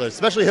Thumb Wrestler,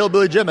 especially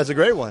Hillbilly Jim. That's a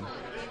great one.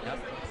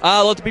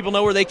 Let the people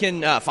know where they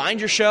can find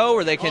your show,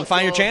 or they can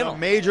find your channel. The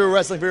Major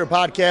Wrestling Figure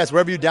Podcast,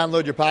 wherever you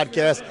download your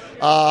podcast.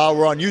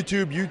 We're on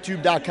YouTube,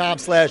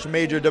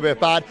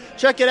 youtube.com/MajorWFPod.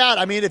 Check it out.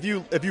 I mean, if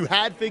you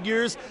had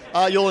figures,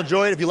 you'll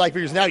enjoy it. If you like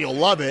figures now, you'll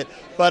love it.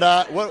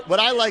 But what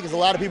I like is a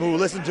lot of people who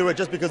listen to it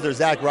just because they're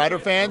Zack Ryder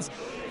fans.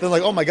 They're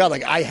like, oh my God,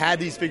 like I had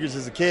these figures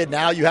as a kid.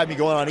 Now you have me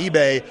going on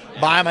eBay,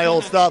 buying my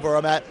old stuff, or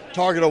I'm at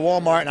Target or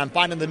Walmart and I'm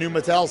finding the new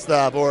Mattel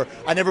stuff, or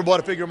I never bought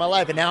a figure in my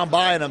life and now I'm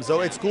buying them. So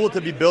it's cool to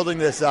be building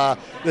this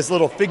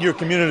little figure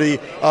community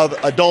of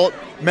adult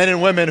men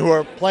and women who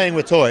are playing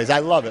with toys. I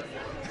love it.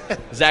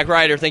 Zack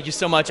Ryder, thank you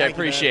so much. I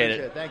appreciate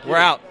it. Thank you. We're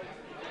out.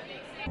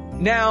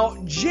 Now,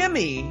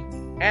 Jimmy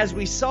as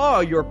we saw,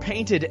 your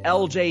painted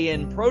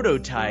LJN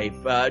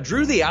prototype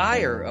drew the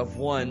ire of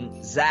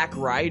one Zack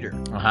Ryder.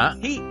 Uh-huh.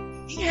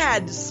 He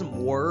had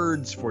some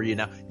words for you.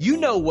 Now, you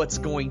know what's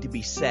going to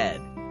be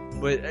said,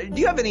 but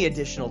do you have any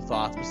additional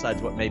thoughts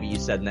besides what maybe you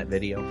said in that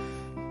video?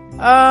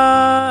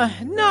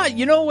 No,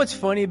 you know what's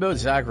funny about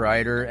Zack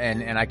Ryder,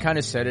 and I kind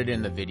of said it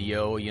in the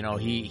video, you know,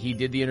 he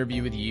did the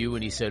interview with you,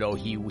 and he said, oh,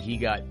 he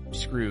got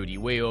screwed, he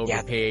way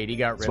overpaid, he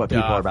got ripped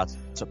off.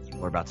 That's what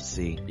people are about to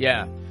see.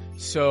 Yeah.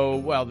 So,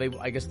 well,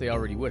 I guess they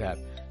already would have.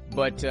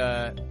 But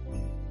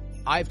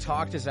I've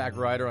talked to Zack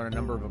Ryder on a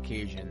number of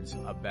occasions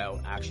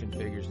about action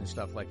figures and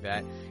stuff like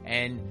that,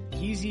 and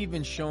he's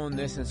even shown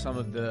this in some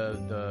of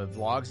the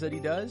vlogs that he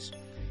does.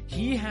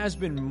 He has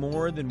been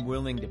more than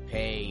willing to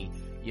pay,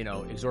 you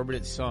know,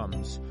 exorbitant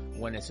sums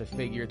when it's a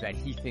figure that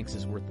he thinks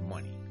is worth the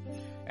money.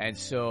 And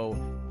so,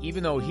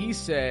 even though he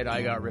said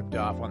I got ripped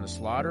off on the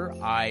slaughter,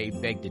 I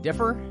beg to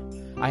differ.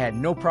 I had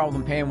no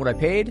problem paying what I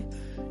paid,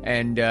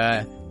 and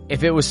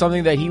if it was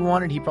something that he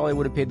wanted, he probably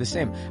would have paid the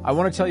same. I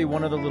want to tell you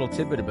one other little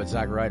tidbit about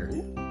Zack Ryder.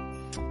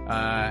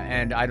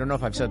 And I don't know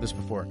if I've said this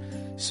before.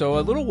 So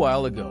a little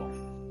while ago,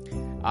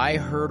 I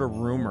heard a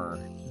rumor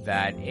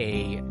that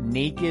a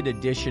naked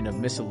edition of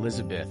Miss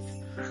Elizabeth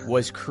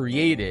was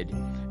created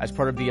as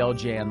part of the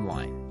LJN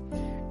line.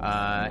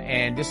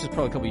 And this is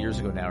probably a couple years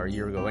ago now, or a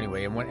year ago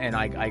anyway. And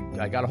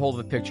I got a hold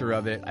of a picture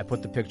of it. I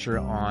put the picture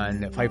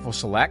on Fightful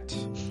Select.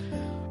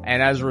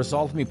 And as a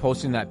result of me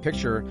posting that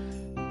picture,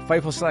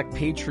 Fightful Select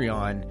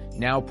Patreon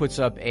now puts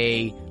up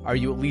a "Are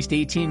you at least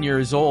 18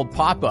 years old?"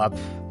 pop-up,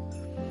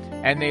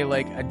 and they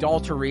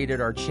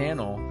adulterated our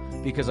channel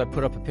because I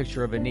put up a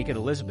picture of a naked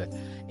Elizabeth.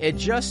 It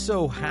just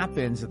so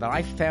happens that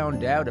I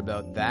found out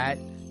about that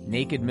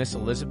naked Miss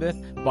Elizabeth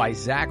by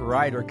Zack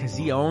Ryder because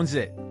he owns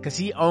it.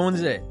 He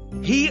owns it.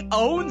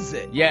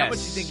 Yes. How much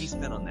do you think he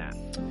spent on that?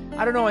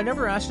 I don't know. I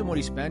never asked him what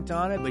he spent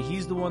on it, but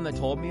he's the one that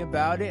told me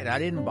about it, and I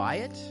didn't buy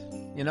it.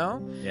 You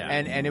know? Yeah.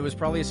 And it was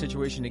probably a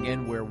situation,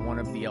 again, where one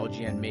of the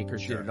LGN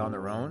makers did it on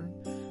their own.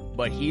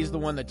 But he's the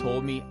one that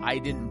told me. I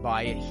didn't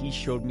buy it. He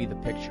showed me the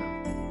picture.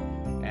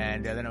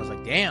 And then I was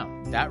like,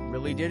 damn, that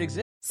really did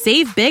exist.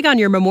 Save big on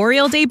your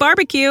Memorial Day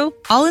barbecue,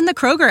 all in the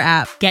Kroger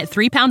app. Get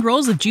 3-pound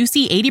rolls of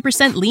juicy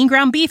 80% lean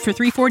ground beef for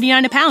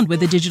 $3.49 a pound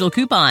with a digital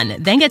coupon.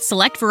 Then get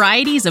select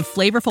varieties of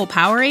flavorful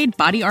Powerade,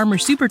 Body Armor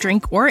Super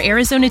Drink, or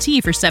Arizona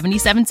tea for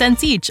 77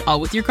 cents each,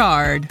 all with your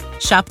card.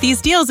 Shop these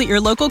deals at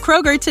your local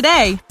Kroger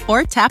today,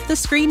 or tap the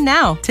screen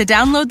now to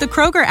download the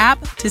Kroger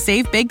app to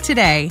save big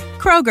today.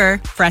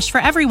 Kroger, fresh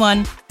for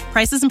everyone.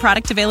 Prices and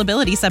product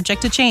availability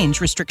subject to change.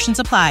 Restrictions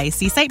apply.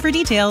 See site for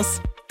details.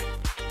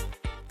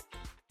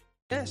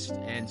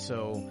 And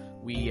so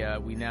we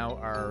now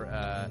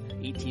are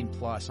 18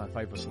 plus on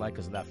Fightful Select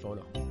because of that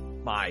photo.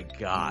 My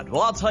God.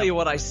 Well, I'll tell you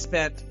what I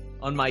spent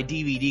on my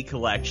DVD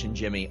collection,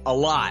 Jimmy. A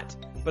lot,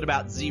 but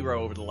about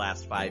zero over the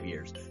last 5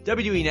 years.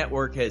 WWE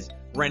Network has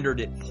rendered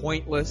it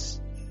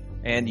pointless.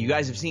 And you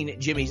guys have seen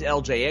Jimmy's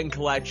LJN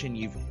collection.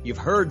 You've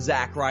heard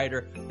Zack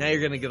Ryder. Now you're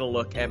going to get a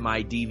look at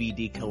my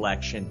DVD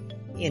collection.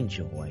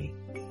 Enjoy.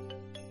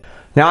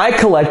 Now, I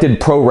collected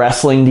pro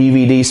wrestling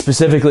DVDs,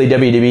 specifically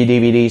WWE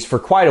DVDs, for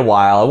quite a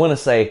while. I want to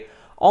say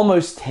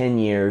almost 10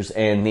 years,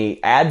 and the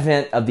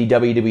advent of the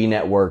WWE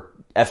Network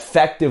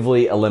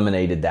effectively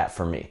eliminated that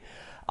for me.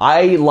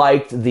 I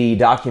liked the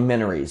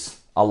documentaries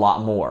a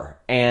lot more,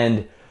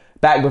 and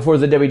back before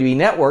the WWE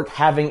Network,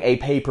 having a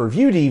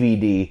pay-per-view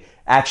DVD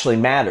actually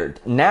mattered.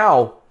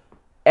 Now,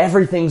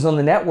 everything's on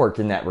the network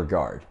in that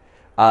regard.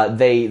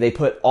 They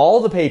put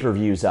all the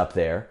pay-per-views up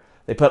there.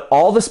 They put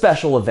all the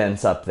special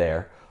events up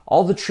there.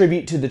 All the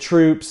tribute to the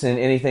troops and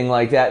anything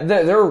like that,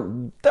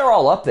 they're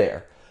all up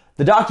there.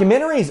 The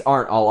documentaries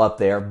aren't all up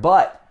there,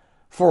 but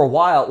for a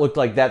while it looked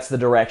like that's the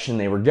direction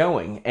they were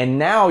going. And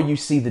now you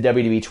see the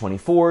WWE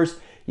 24s,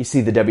 you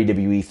see the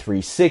WWE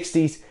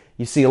 360s,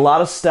 you see a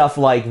lot of stuff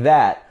like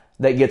that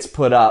gets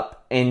put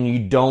up, and you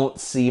don't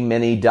see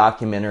many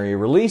documentary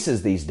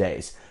releases these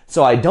days.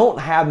 So I don't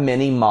have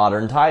many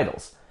modern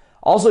titles.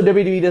 Also,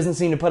 WWE doesn't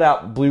seem to put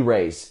out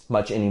Blu-rays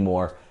much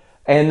anymore.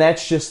 And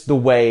that's just the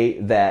way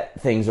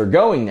that things are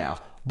going now.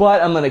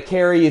 But I'm going to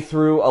carry you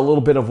through a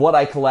little bit of what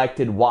I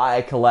collected, why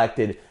I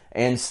collected,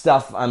 and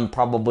stuff I'm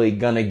probably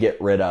going to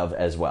get rid of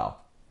as well.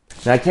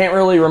 Now, I can't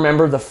really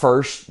remember the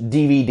first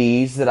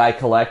DVDs that I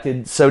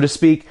collected, so to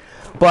speak,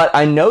 but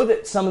I know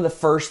that some of the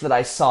first that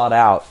I sought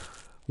out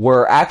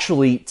were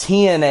actually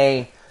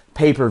TNA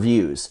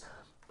pay-per-views.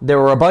 There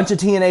were a bunch of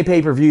TNA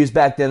pay-per-views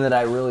back then that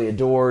I really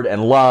adored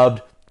and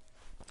loved.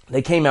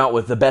 They came out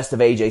with the Best of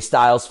AJ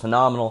Styles,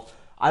 phenomenal.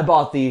 I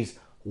bought these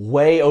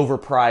way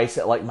overpriced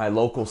at like my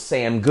local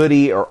Sam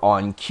Goody or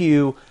On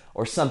Q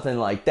or something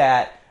like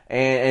that,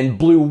 and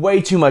blew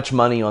way too much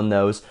money on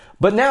those.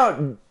 But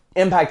now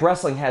Impact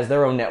Wrestling has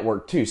their own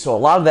network too, so a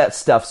lot of that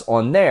stuff's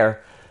on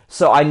there,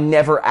 so I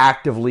never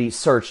actively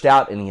searched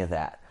out any of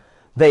that.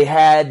 They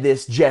had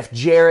this Jeff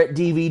Jarrett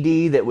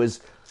DVD that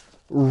was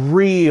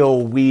real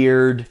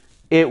weird.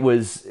 It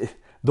was,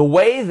 the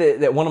way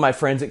that one of my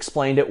friends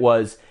explained it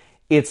was,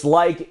 It's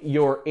like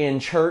you're in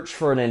church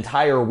for an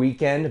entire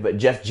weekend, but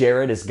Jeff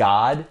Jarrett is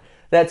God.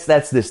 That's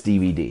this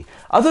DVD.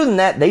 Other than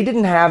that, they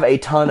didn't have a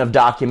ton of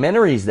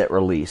documentaries that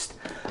released.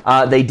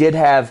 They did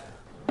have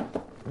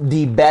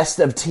the best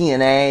of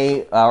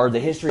TNA, or the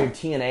history of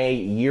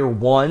TNA year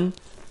 1.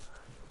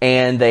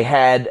 And they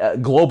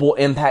had Global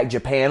Impact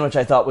Japan, which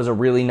I thought was a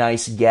really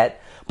nice get.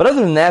 But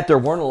other than that, there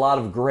weren't a lot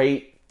of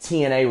great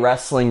TNA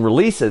wrestling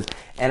releases.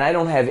 And I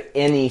don't have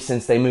any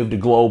since they moved to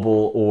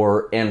Global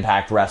or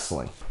Impact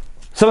Wrestling.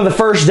 Some of the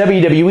first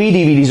WWE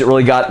DVDs that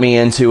really got me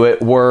into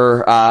it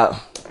were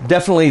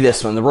definitely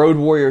this one. The Road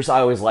Warriors,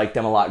 I always liked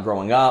them a lot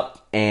growing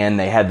up. And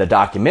they had the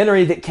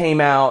documentary that came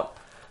out.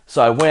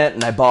 So I went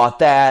and I bought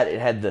that.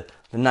 It had the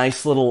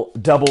nice little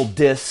double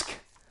disc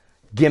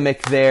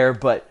gimmick there.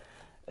 But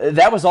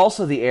that was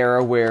also the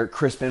era where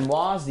Chris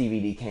Benoit's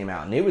DVD came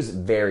out. And it was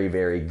very,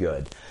 very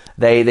good.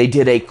 They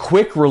did a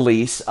quick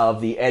release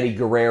of the Eddie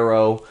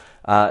Guerrero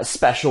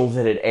special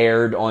that had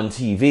aired on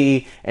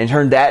TV and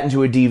turned that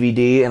into a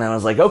DVD. And I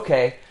was like,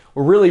 okay,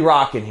 we're really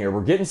rocking here.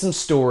 We're getting some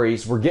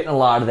stories. We're getting a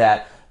lot of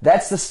that.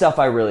 That's the stuff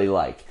I really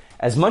like.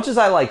 As much as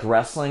I like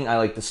wrestling, I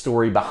like the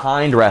story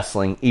behind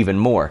wrestling even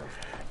more.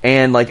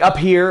 And like up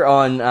here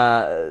on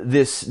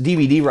this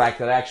DVD rack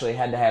that I actually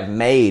had to have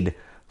made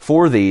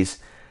for these,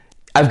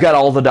 I've got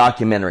all the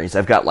documentaries.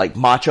 I've got like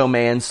Macho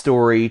Man's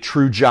story,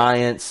 True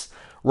Giants,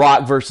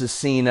 Rock vs.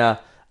 Cena,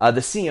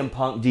 the CM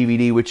Punk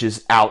DVD, which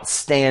is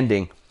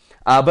outstanding.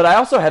 But I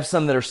also have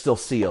some that are still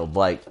sealed.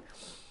 Like,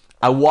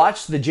 I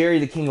watched the Jerry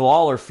the King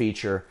Lawler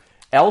feature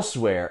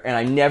elsewhere, and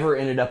I never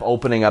ended up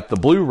opening up the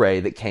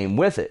Blu-ray that came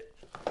with it.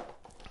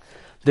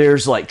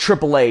 There's like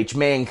Triple H,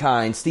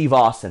 Mankind, Steve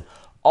Austin.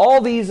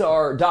 All these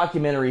are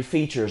documentary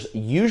features.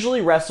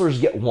 Usually wrestlers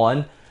get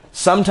one.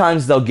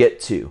 Sometimes they'll get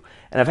two.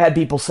 And I've had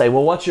people say,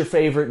 well, what's your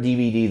favorite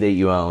DVD that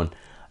you own?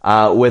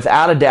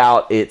 Without a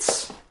doubt,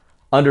 it's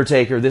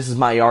Undertaker, This Is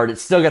My Yard.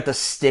 It's still got the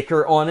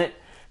sticker on it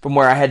from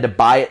where I had to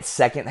buy it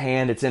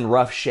secondhand. It's in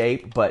rough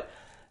shape, but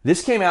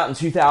this came out in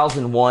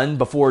 2001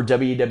 before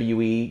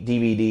WWE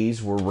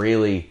DVDs were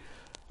really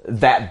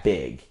that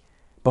big.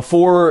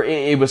 Before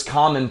it was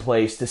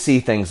commonplace to see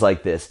things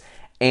like this.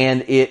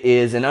 And it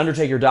is an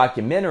Undertaker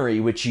documentary,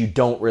 which you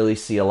don't really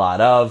see a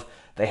lot of.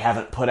 They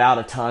haven't put out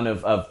a ton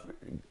of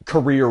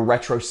career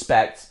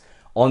retrospects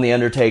on The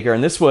Undertaker.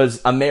 And this was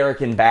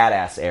American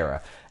Badass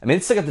era. I mean,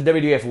 it's still got the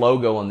WWF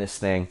logo on this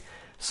thing.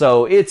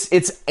 So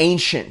it's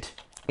ancient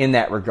in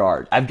that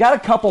regard. I've got a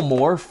couple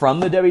more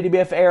from the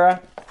WWF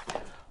era.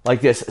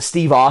 Like this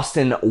Steve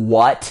Austin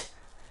What?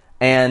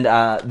 And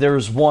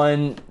there's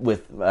one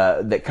with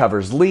that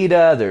covers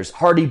Lita. There's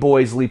Hardy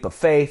Boys Leap of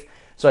Faith.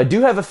 So I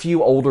do have a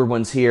few older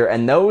ones here,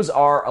 and those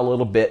are a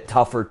little bit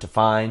tougher to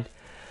find.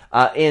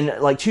 In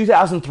like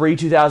 2003,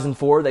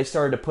 2004, they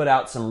started to put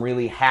out some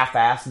really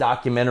half-assed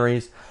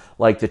documentaries,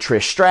 like the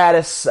Trish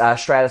Stratus,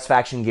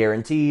 Stratusfaction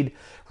Guaranteed,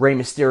 Rey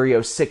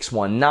Mysterio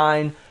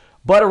 619.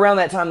 But around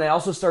that time, they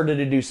also started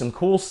to do some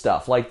cool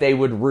stuff, like they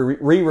would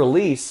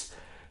re-release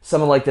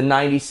some of like the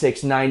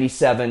 96,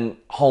 97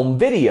 home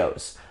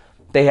videos.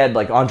 They had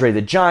like Andre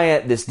the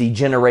Giant, this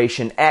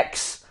D-Generation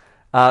X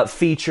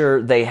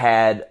feature. They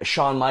had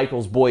Shawn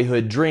Michaels'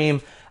 Boyhood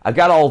Dream. I've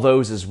got all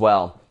those as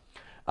well.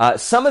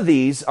 Some of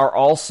these are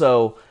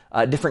also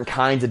different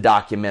kinds of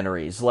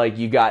documentaries. Like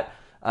you got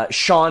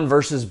Shawn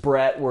versus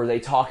Brett, where they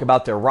talk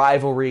about their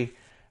rivalry.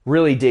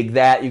 Really dig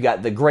that. You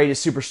got the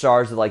greatest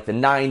superstars of like the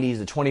 90s,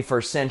 the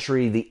 21st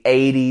century, the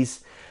 80s.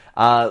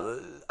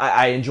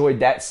 I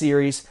enjoyed that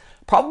series.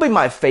 Probably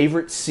my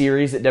favorite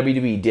series that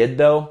WWE did,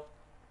 though,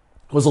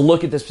 was a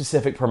look at the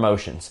specific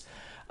promotions.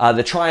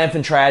 The Triumph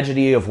and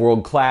Tragedy of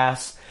World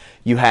Class.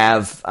 You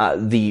have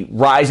the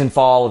Rise and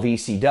Fall of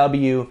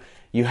ECW.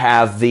 You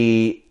have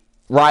the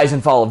Rise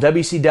and Fall of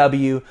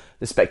WCW.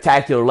 The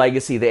Spectacular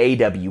Legacy of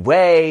the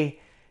AWA.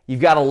 You've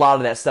got a lot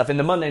of that stuff. And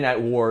the Monday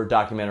Night War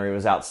documentary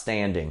was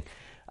outstanding.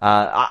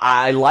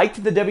 I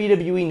liked the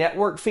WWE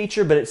Network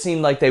feature, but it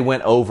seemed like they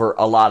went over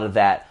a lot of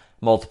that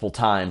multiple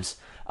times.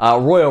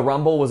 Royal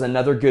Rumble was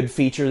another good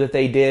feature that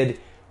they did,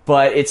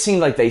 but it seemed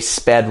like they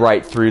sped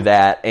right through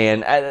that,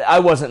 and I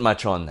wasn't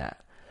much on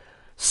that.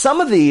 Some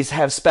of these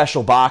have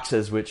special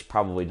boxes, which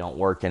probably don't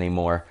work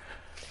anymore,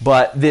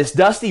 but this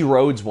Dusty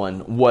Rhodes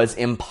one was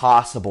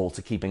impossible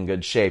to keep in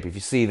good shape. If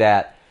you see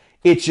that,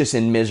 it's just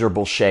in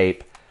miserable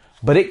shape,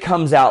 but it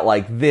comes out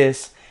like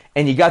this,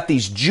 and you got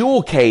these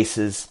jewel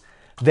cases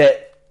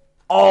that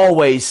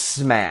always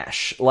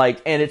smash,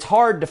 and it's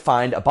hard to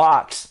find a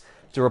box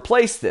to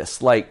replace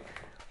this. Like,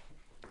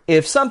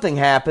 if something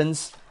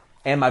happens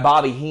and my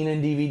Bobby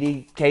Heenan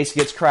DVD case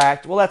gets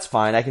cracked, well, that's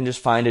fine. I can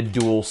just find a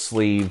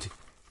dual-sleeved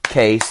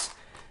case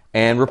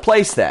and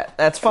replace that.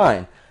 That's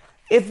fine.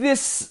 If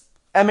this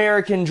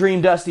American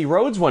Dream Dusty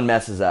Rhodes one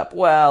messes up,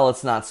 well,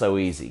 it's not so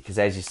easy, because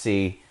as you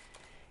see,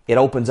 it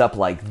opens up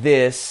like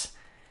this,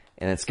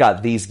 and it's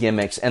got these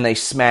gimmicks, and they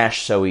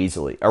smash so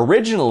easily.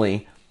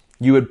 Originally,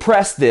 you would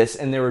press this,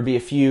 and there would be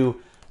a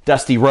few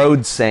Dusty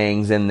Rhodes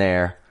sayings in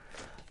there.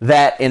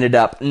 That ended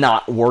up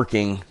not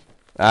working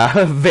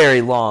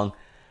very long.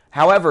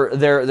 However,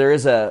 there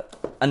is a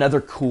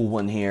another cool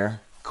one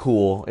here.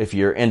 Cool, if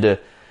you're into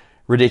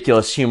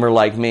ridiculous humor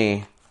like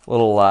me.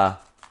 Little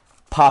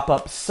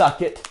pop-up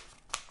sucket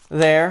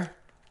there.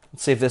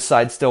 Let's see if this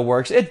side still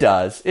works. It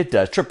does. It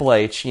does. Triple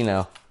H,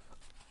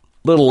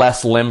 little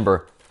less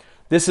limber.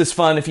 This is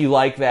fun if you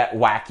like that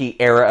wacky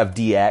era of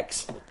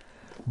DX.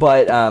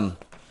 But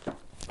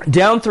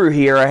down through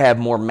here, I have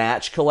more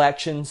match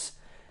collections,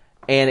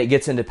 and it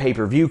gets into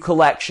pay-per-view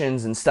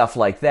collections and stuff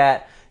like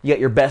that. You got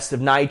your Best of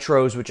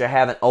Nitros, which I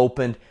haven't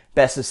opened.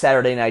 Best of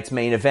Saturday Night's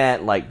Main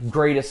Event, like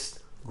greatest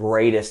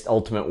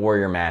Ultimate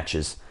Warrior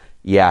matches.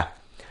 Yeah.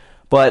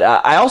 But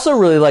I also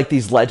really like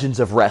these Legends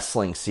of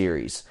Wrestling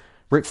series.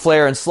 Ric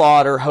Flair and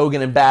Slaughter,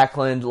 Hogan and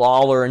Backlund,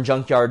 Lawler and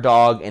Junkyard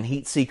Dog, and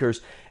Heat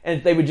Seekers.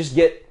 And they would just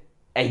get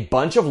a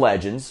bunch of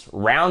legends,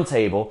 round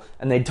table,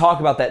 and they'd talk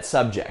about that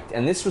subject.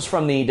 And this was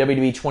from the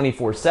WWE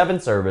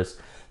 24/7 service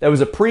that was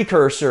a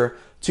precursor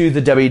to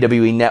the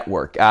WWE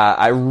Network.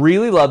 I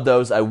really love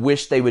those. I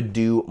wish they would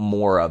do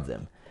more of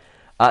them.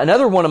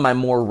 Another one of my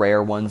more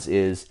rare ones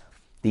is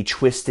The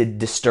Twisted,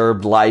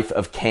 Disturbed Life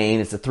of Kane.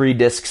 It's a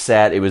 3-disc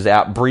set. It was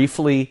out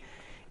briefly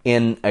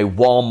in a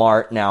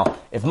Walmart. Now,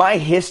 if my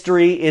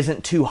history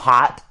isn't too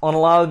hot on a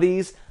lot of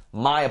these,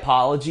 my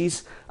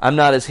apologies. I'm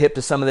not as hip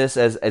to some of this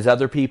as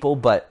other people,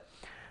 but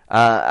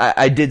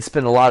I did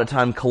spend a lot of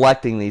time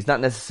collecting these, not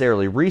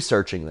necessarily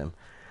researching them.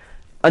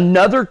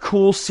 Another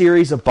cool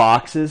series of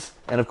boxes,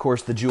 and of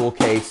course the jewel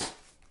case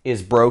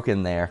is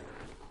broken there.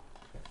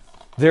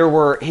 There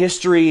were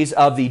histories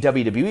of the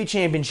WWE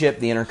Championship,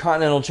 the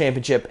Intercontinental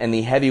Championship, and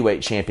the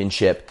Heavyweight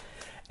Championship.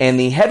 And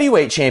the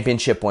Heavyweight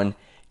Championship one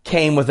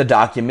came with a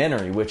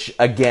documentary, which,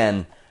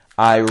 again,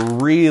 I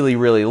really,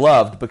 really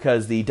loved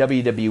because the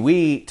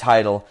WWE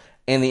title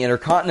and the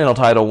Intercontinental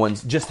title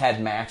ones just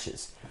had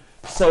matches.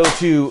 So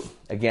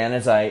again,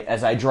 as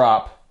I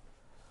drop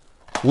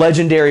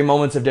legendary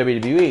moments of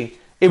WWE,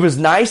 it was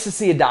nice to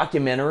see a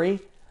documentary,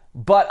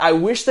 but I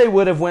wish they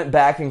would have went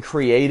back and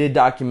created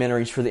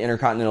documentaries for the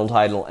Intercontinental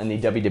title and the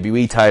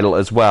WWE title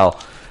as well.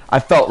 I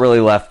felt really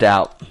left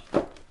out,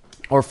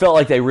 or felt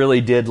like they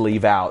really did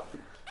leave out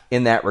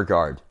in that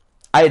regard.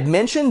 I had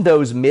mentioned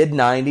those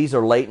mid-90s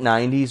or late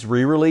 90s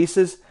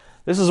re-releases.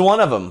 This is one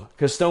of them,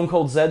 because Stone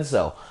Cold said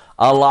so.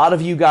 A lot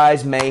of you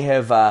guys may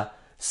have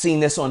seen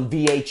this on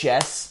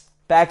VHS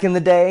back in the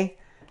day,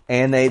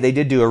 and they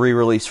did do a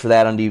re-release for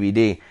that on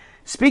DVD.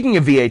 Speaking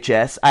of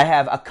VHS, I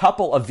have a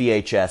couple of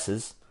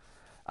VHSs,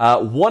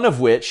 one of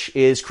which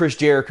is Chris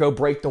Jericho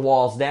Break the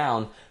Walls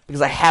Down,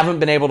 because I haven't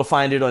been able to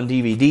find it on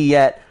DVD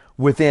yet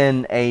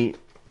within a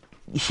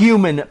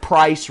human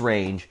price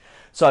range.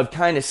 So I've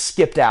kind of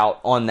skipped out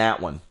on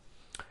that one.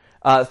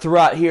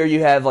 Throughout here,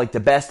 you have like the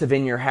Best of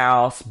In Your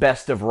House,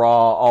 Best of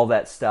Raw, all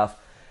that stuff.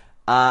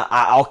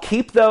 I'll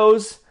keep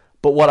those,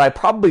 but what I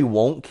probably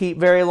won't keep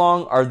very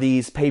long are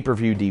these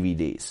pay-per-view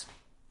DVDs.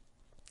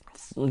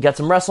 We've got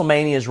some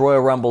WrestleManias,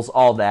 Royal Rumbles,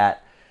 all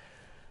that.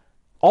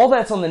 All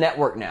that's on the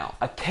network now.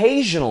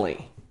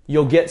 Occasionally,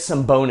 you'll get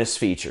some bonus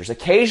features.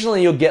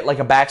 Occasionally, you'll get like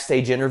a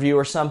backstage interview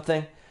or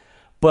something.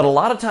 But a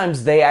lot of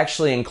times they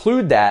actually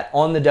include that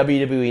on the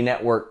WWE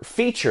Network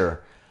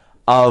feature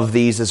of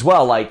these as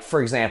well. Like,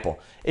 for example,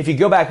 if you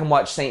go back and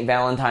watch St.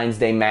 Valentine's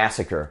Day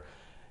Massacre,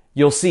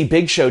 you'll see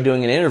Big Show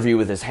doing an interview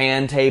with his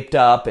hand taped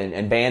up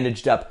and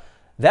bandaged up.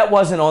 That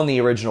wasn't on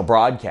the original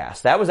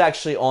broadcast. That was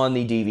actually on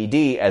the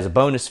DVD as a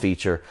bonus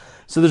feature.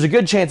 So there's a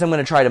good chance I'm going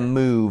to try to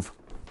move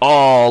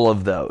all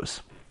of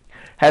those.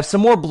 Have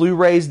some more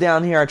Blu-rays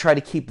down here. I try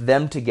to keep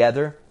them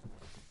together.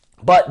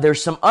 But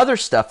there's some other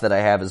stuff that I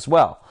have as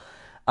well.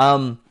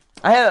 I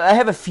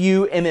have a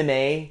few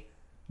MMA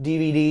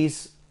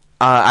DVDs.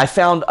 I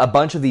found a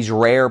bunch of these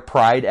rare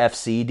Pride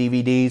FC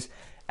DVDs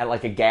at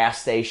like a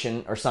gas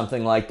station or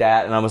something like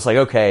that, and I was like,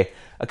 okay,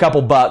 a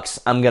couple bucks,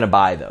 I'm going to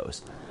buy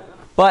those.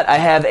 But I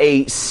have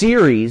a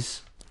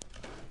series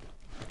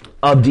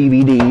of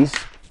DVDs.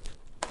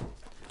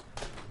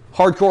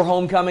 Hardcore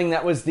Homecoming,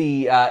 that was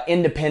the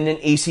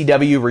independent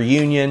ECW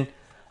reunion.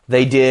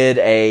 They did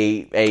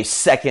a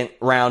second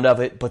round of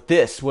it, but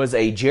this was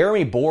a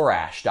Jeremy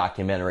Borash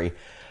documentary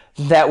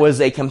that was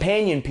a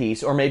companion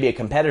piece, or maybe a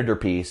competitor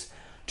piece,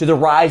 to the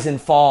rise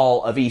and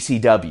fall of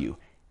ECW.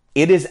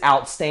 It is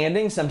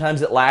outstanding.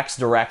 Sometimes it lacks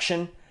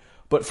direction,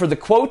 but for the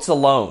quotes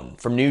alone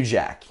from New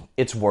Jack,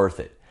 it's worth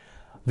it.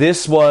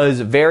 This was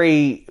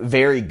very,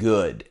 very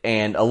good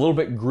and a little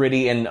bit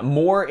gritty and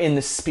more in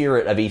the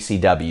spirit of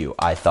ECW,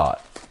 I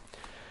thought.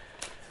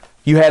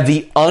 You have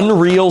The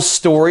Unreal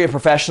Story of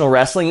Professional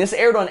Wrestling. This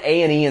aired on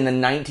A&E in the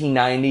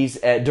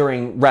 1990s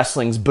during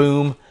wrestling's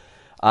boom.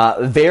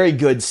 Very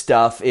good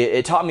stuff.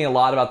 It taught me a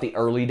lot about the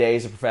early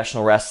days of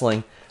professional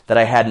wrestling that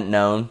I hadn't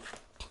known.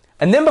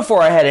 And then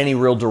before I had any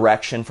real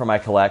direction for my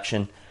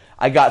collection,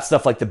 I got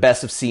stuff like the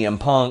Best of CM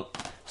Punk,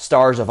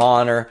 Stars of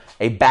Honor,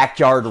 a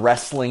Backyard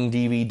Wrestling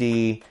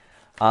DVD,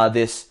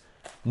 this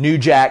New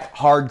Jack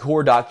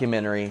Hardcore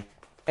documentary,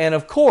 and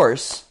of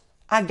course,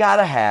 I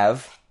gotta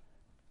have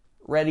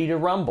Ready to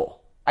Rumble.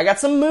 I got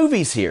some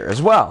movies here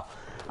as well.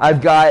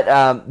 I've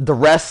got The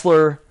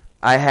Wrestler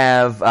I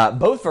have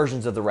both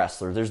versions of the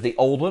wrestler. There's the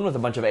old one with a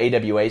bunch of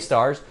AWA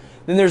stars.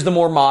 Then there's the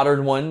more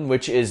modern one,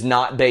 which is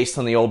not based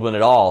on the old one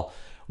at all,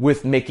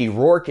 with Mickey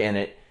Rourke in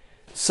it.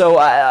 So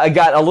I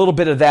got a little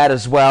bit of that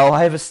as well.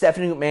 I have a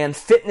Stephanie McMahon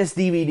fitness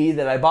DVD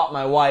that I bought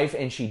my wife,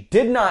 and she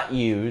did not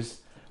use,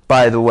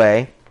 by the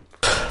way.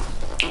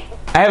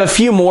 I have a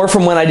few more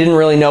from when I didn't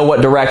really know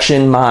what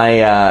direction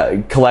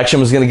my collection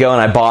was going to go,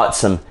 and I bought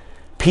some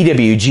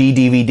PWG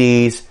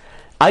DVDs.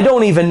 I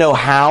don't even know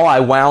how I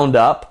wound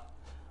up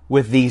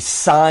with these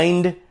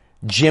signed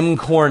Jim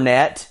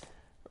Cornette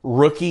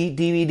rookie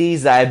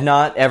DVDs. I have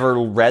not ever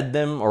read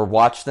them or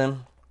watched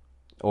them,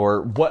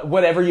 or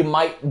whatever you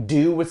might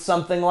do with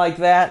something like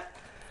that.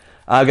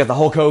 I've got the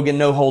Hulk Hogan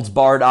No Holds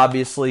Barred,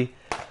 obviously.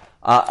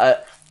 A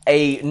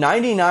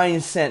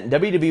 99-cent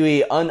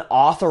WWE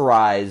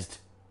unauthorized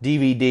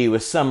DVD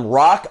with some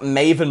Rock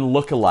Maven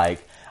lookalike.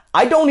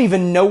 I don't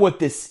even know what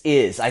this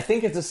is. I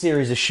think it's a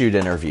series of shoot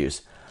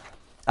interviews.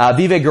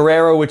 Vive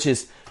Guerrero, which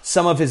is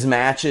some of his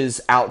matches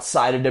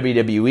outside of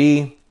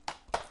WWE.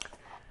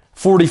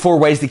 44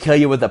 Ways to Kill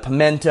You with a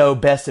Pimento,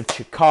 Best of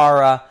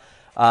Chikara.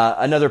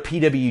 Another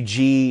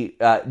PWG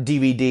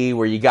DVD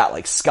where you got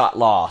like Scott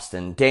Lost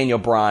and Daniel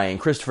Bryan,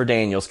 Christopher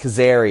Daniels,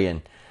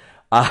 Kazarian,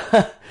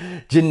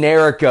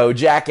 Generico,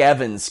 Jack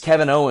Evans,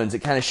 Kevin Owens. It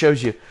kind of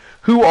shows you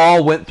who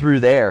all went through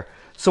there.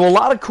 So a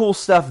lot of cool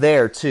stuff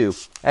there too.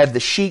 I have the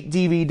Sheik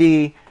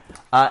DVD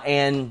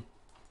and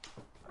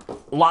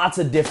lots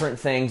of different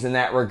things in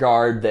that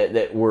regard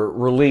that were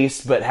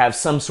released but have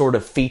some sort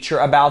of feature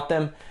about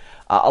them.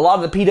 A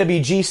lot of the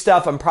PWG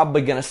stuff I'm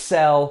probably going to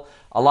sell.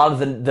 A lot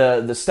of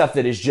the stuff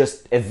that is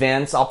just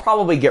events, I'll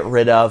probably get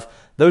rid of.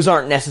 Those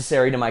aren't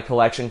necessary to my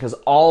collection because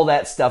all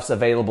that stuff's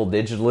available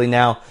digitally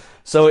now,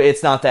 so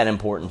it's not that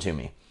important to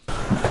me.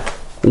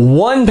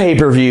 One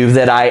pay-per-view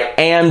that I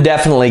am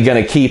definitely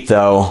going to keep,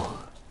 though,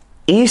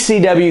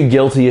 ECW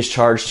Guilty as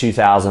Charged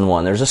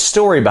 2001. There's a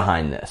story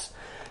behind this.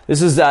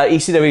 This is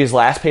ECW's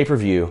last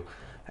pay-per-view,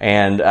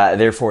 and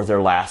therefore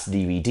their last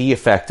DVD,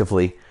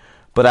 effectively.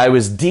 But I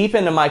was deep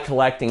into my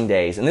collecting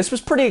days, and this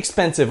was pretty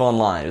expensive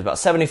online. It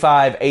was about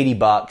 $75,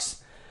 $80.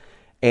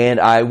 And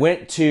I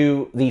went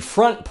to the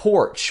Front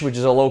Porch, which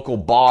is a local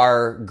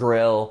bar,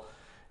 grill,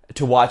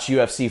 to watch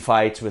UFC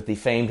fights with the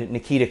famed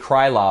Nikita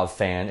Krylov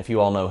fan, if you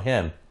all know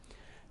him.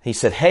 He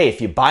said, hey, if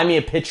you buy me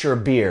a pitcher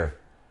of beer,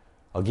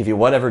 I'll give you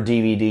whatever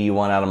DVD you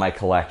want out of my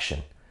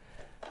collection.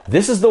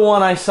 This is the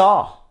one I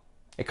saw.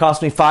 It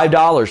cost me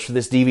 $5 for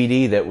this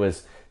DVD that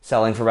was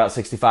selling for about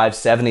 $65,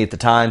 $70 at the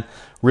time.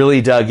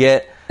 Really dug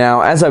it.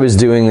 Now, as I was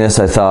doing this,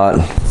 I thought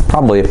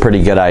probably a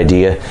pretty good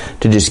idea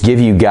to just give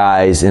you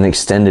guys an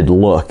extended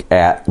look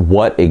at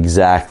what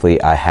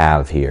exactly I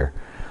have here.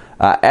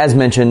 As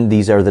mentioned,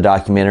 these are the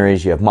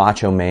documentaries. You have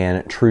Macho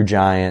Man, True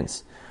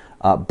Giants,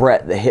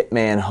 Bret the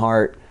Hitman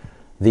Hart,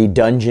 the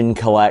Dungeon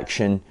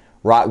Collection,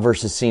 Rock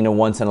vs. Cena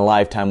Once in a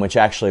Lifetime, which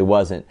actually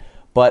wasn't,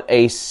 but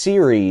a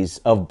series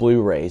of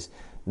Blu-rays.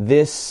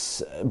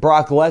 This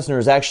Brock Lesnar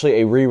is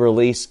actually a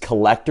re-release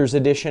collector's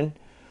edition.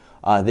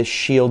 This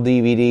Shield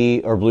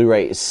DVD or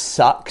Blu-ray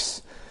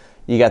sucks.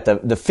 You got the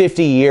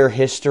 50-year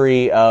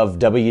history of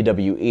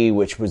WWE,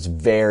 which was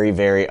very,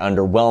 very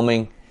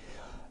underwhelming.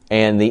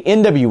 And the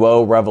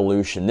NWO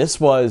Revolution. This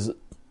was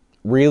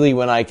really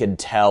when I could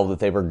tell that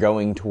they were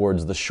going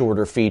towards the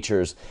shorter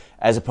features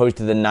as opposed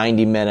to the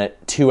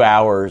 90-minute, 2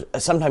 hours,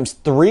 sometimes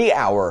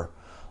 3-hour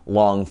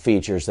long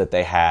features that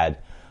they had.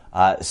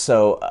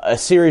 So a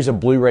series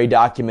of Blu-ray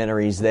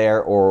documentaries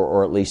there,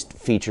 or at least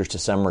features to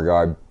some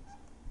regard.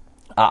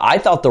 I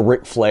thought the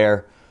Ric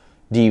Flair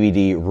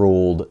DVD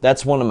ruled.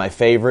 That's one of my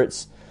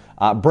favorites.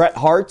 Bret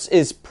Hart's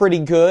is pretty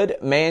good.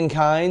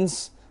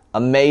 Mankind's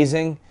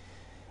amazing.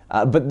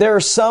 But there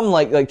are some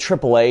like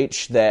Triple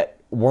H that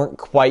weren't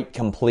quite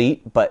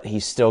complete, but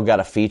he's still got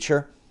a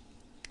feature.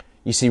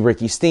 You see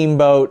Ricky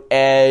Steamboat,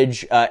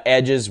 Edge.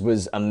 Edge's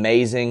was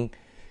amazing.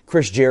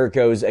 Chris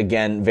Jericho's,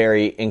 again,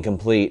 very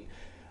incomplete.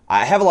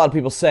 I have a lot of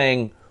people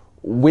saying,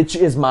 which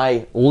is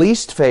my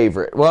least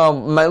favorite? Well,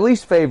 my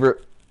least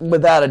favorite,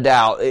 without a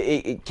doubt,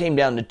 it came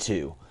down to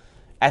two.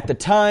 At the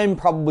time,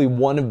 probably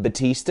one of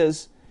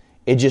Batista's.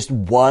 It just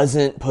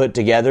wasn't put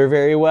together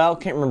very well.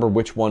 Can't remember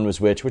which one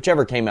was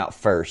whichever came out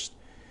first.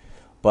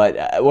 But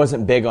I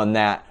wasn't big on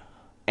that.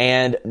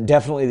 And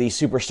definitely the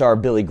Superstar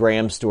Billy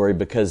Graham story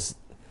because,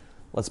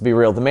 let's be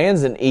real, the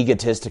man's an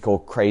egotistical,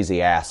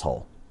 crazy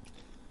asshole.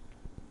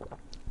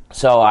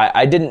 So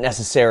I didn't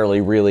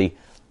necessarily really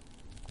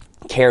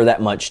care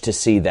that much to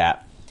see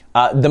that.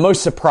 The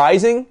most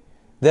surprising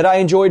that I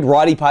enjoyed,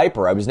 Roddy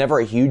Piper. I was never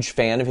a huge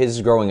fan of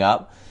his growing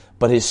up,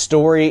 but his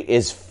story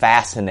is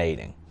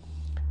fascinating.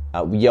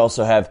 We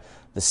also have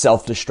the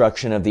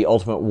self-destruction of the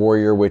Ultimate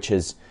Warrior, which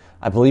has,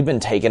 I believe, been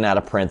taken out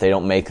of print. They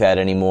don't make that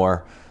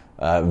anymore.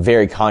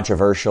 Very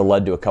controversial,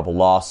 led to a couple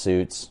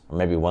lawsuits, or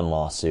maybe one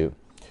lawsuit.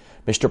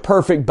 Mr.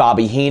 Perfect,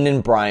 Bobby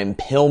Heenan, Brian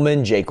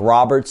Pillman, Jake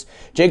Roberts.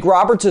 Jake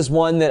Roberts is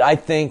one that I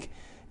think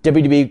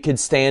WWE could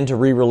stand to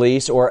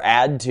re-release or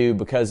add to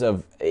because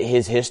of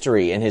his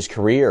history and his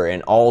career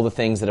and all the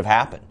things that have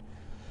happened.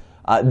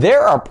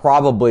 There are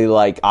probably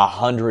like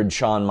 100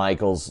 Shawn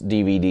Michaels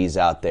DVDs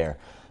out there.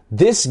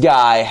 This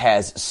guy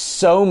has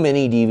so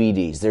many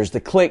DVDs. There's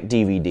the Click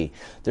DVD.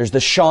 There's the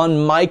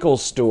Shawn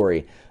Michaels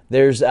story.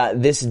 There's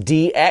this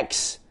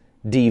DX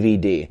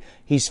DVD.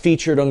 He's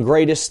featured on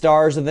Greatest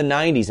Stars of the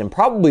 90s and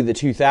probably the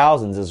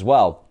 2000s as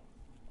well.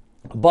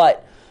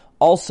 But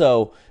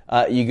also,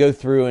 you go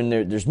through and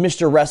there's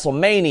Mr.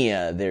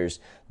 WrestleMania. There's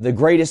the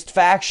Greatest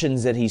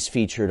Factions that he's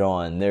featured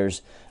on.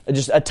 There's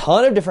just a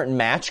ton of different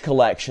match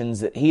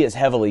collections that he is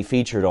heavily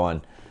featured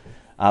on.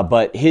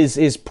 But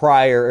his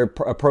prior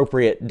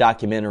appropriate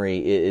documentary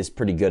is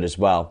pretty good as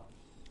well.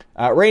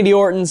 Randy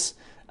Orton's,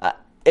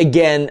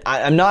 again,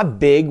 I'm not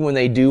big when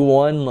they do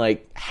one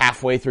like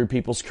halfway through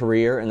people's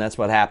career, and that's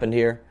what happened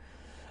here.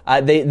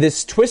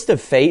 This Twist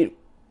of Fate,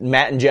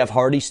 Matt and Jeff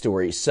Hardy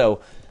stories.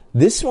 So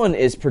this one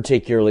is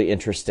particularly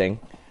interesting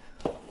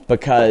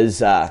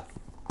because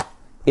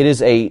it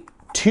is a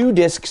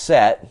 2-disc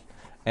set,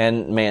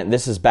 and man,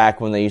 this is back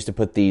when they used to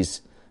put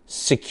these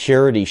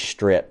security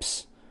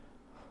strips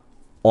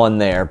on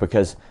there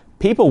because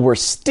people were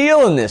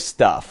stealing this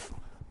stuff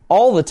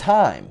all the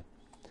time.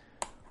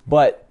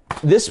 But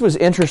this was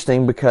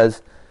interesting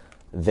because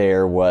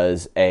there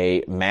was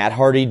a Matt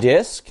Hardy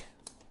disc,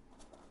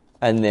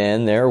 and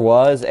then there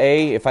was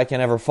if I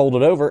can ever fold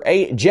it over,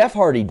 a Jeff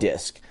Hardy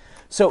disc.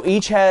 So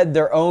each had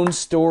their own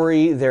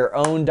story, their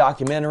own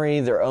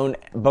documentary, their own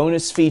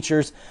bonus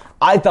features.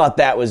 I thought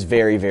that was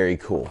very, very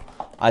cool.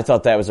 I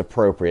thought that was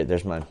appropriate.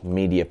 There's my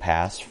media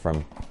pass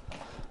from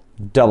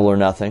Double or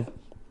Nothing.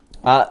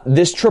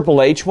 This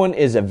Triple H one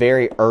is a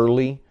very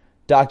early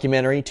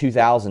documentary,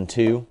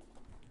 2002.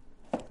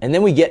 And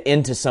then we get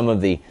into some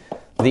of the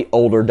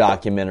older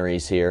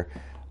documentaries here.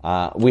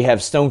 We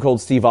have Stone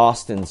Cold Steve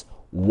Austin's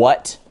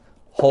What?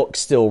 Hulk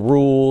Still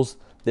Rules.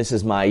 This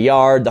Is My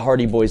Yard. The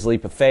Hardy Boys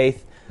Leap of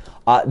Faith.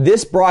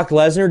 This Brock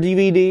Lesnar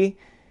DVD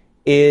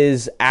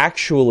is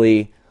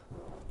actually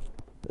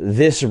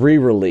this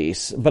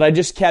re-release, but I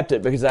just kept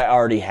it because I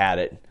already had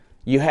it.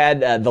 You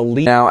had the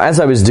lead. Now, as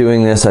I was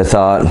doing this, I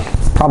thought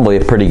probably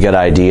a pretty good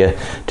idea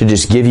to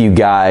just give you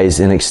guys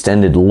an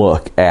extended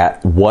look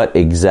at what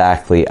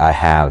exactly I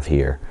have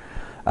here.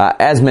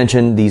 As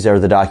mentioned, these are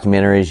the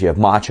documentaries. You have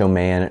Macho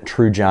Man,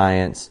 True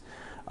Giants,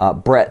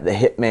 Bret the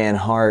Hitman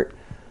Hart,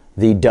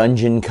 the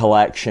Dungeon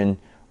Collection,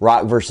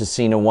 Rock vs.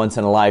 Cena Once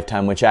in a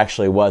Lifetime, which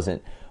actually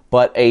wasn't,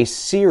 but a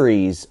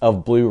series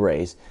of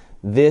Blu-rays.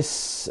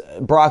 This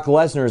Brock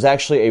Lesnar is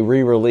actually a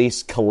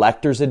re-release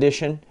collector's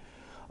edition.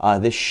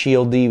 This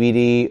Shield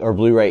DVD or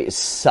Blu-ray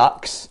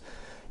sucks.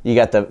 You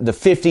got the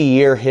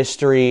 50-year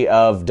history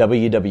of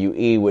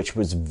WWE, which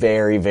was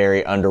very,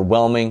 very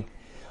underwhelming.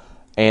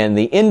 And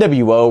the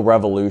NWO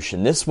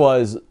Revolution. This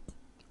was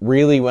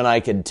really when I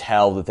could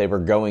tell that they were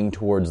going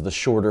towards the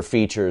shorter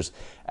features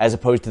as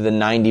opposed to the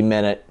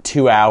 90-minute,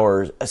 2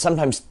 hours,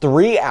 sometimes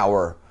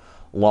 3-hour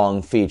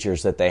long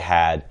features that they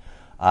had.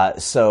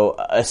 So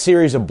a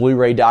series of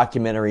Blu-ray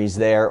documentaries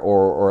there,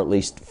 or at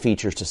least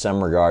features to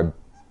some regard.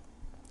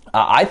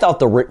 I thought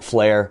the Ric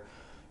Flair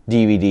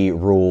DVD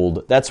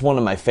ruled. That's one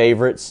of my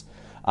favorites.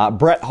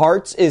 Bret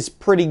Hart's is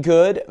pretty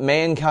good.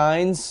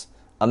 Mankind's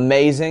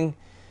amazing.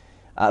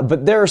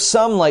 But there are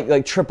some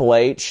like Triple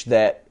H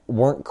that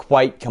weren't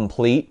quite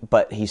complete,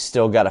 but he's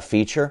still got a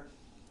feature.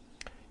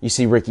 You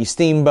see Ricky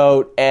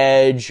Steamboat,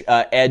 Edge.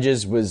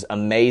 Edge's was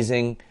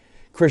amazing.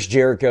 Chris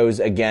Jericho's,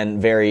 again,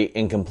 very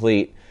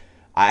incomplete.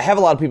 I have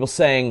a lot of people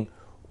saying,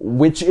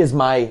 which is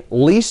my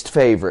least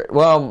favorite?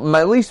 Well,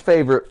 my least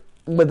favorite,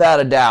 without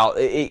a doubt,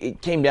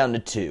 it came down to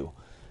two.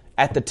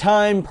 At the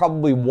time,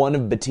 probably one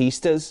of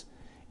Batista's.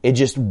 It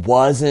just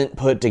wasn't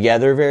put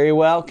together very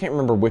well. Can't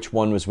remember which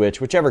one was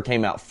whichever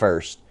came out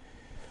first.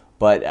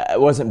 But I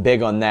wasn't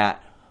big on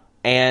that.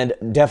 And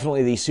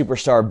definitely the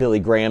Superstar Billy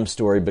Graham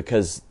story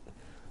because,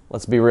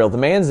 let's be real, the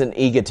man's an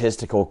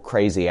egotistical,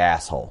 crazy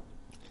asshole.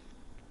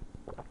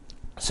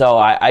 So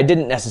I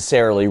didn't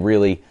necessarily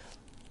really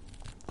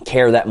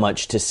care that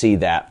much to see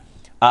that.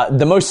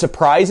 The most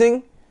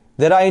surprising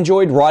that I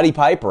enjoyed, Roddy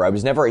Piper. I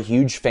was never a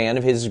huge fan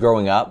of his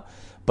growing up,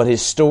 but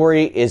his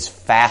story is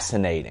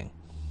fascinating.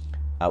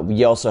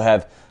 We also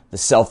have the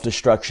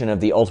self-destruction of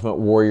the Ultimate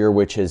Warrior,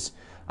 which has,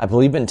 I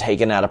believe, been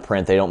taken out of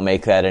print. They don't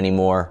make that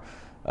anymore.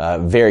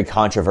 Very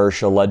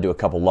controversial, led to a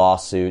couple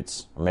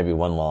lawsuits, or maybe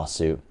one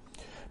lawsuit.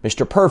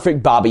 Mr.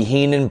 Perfect, Bobby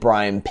Heenan,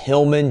 Brian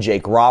Pillman,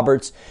 Jake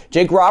Roberts.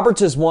 Jake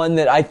Roberts is one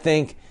that I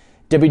think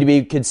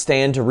WWE could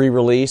stand to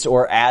re-release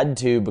or add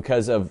to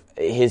because of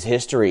his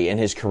history and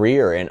his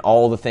career and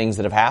all the things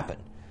that have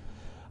happened.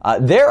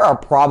 There are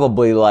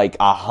probably like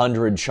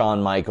 100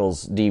 Shawn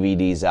Michaels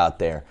DVDs out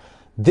there.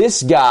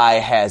 This guy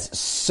has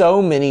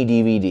so many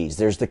DVDs.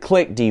 There's the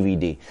Click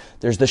DVD.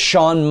 There's the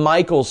Shawn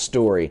Michaels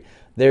story.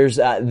 There's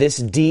this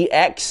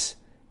DX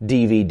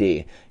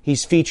DVD.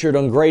 He's featured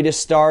on Greatest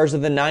Stars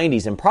of the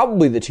 90s and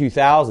probably the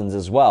 2000s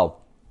as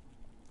well.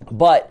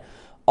 But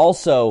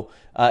also,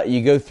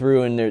 you go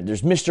through and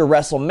there's Mr.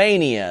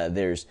 WrestleMania.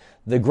 There's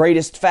the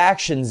Greatest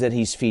Factions that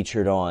he's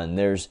featured on.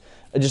 There's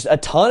just a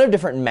ton of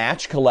different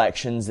match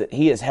collections that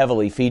he is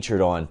heavily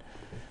featured on.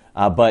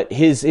 But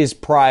his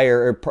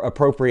prior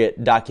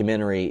appropriate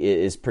documentary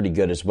is pretty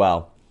good as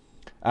well.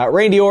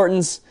 Randy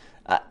Orton's,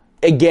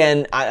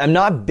 again, I'm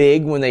not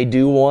big when they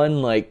do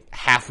one like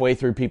halfway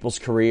through people's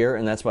career,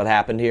 and that's what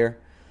happened here.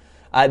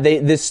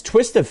 This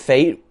Twist of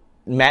Fate,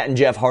 Matt and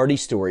Jeff Hardy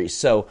stories.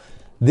 So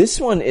this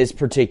one is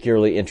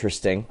particularly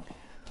interesting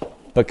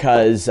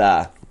because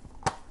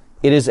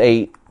it is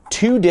a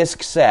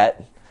 2-disc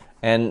set,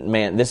 and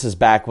man, this is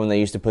back when they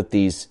used to put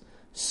these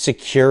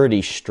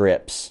security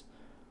strips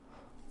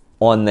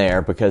on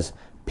there because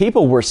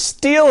people were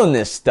stealing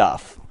this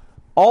stuff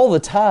all the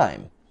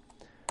time.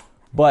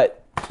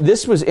 But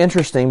this was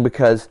interesting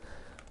because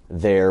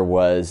there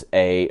was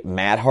a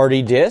Matt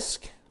Hardy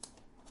disc,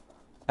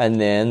 and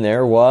then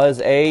there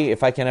was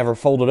if I can ever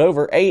fold it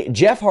over, a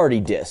Jeff Hardy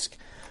disc.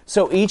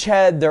 So each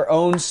had their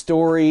own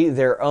story,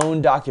 their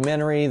own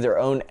documentary, their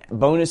own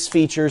bonus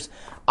features.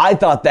 I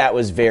thought that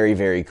was very,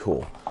 very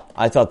cool.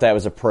 I thought that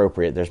was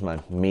appropriate. There's my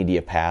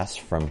media pass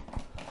from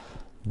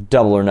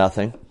Double or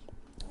Nothing.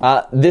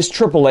 This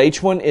Triple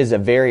H one is a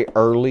very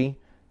early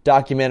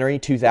documentary,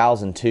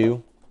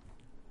 2002.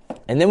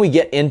 And then we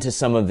get into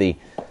some of the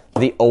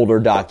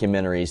older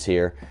documentaries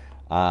here.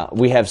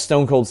 We have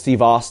Stone Cold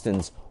Steve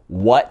Austin's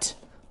What?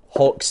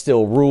 Hulk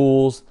Still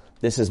Rules.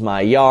 This Is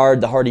My Yard.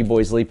 The Hardy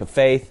Boys Leap of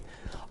Faith.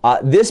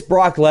 This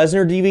Brock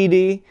Lesnar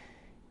DVD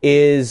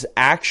is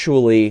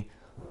actually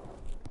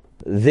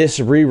this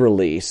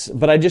re-release,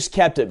 but I just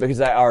kept it because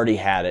I already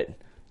had it.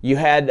 You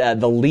had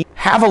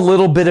have a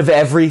little bit of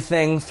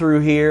everything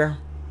through here,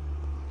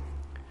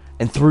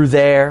 and through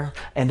there,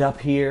 and up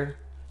here.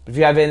 If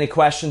you have any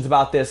questions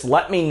about this,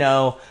 let me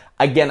know.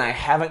 Again, I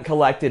haven't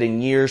collected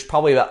in years,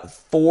 probably about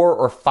 4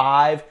 or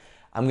 5.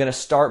 I'm going to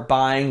start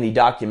buying the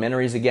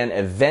documentaries again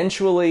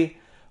eventually,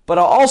 but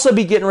I'll also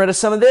be getting rid of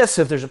some of this.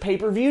 So if there's a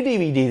pay-per-view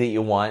DVD that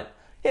you want,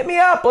 hit me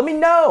up. Let me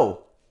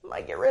know. I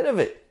might get rid of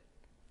it.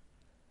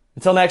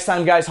 Until next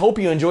time, guys, hope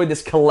you enjoyed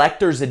this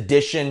collector's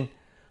edition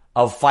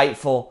of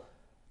Fightful.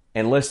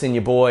 And listen,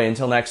 you boy,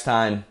 until next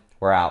time,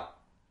 we're out.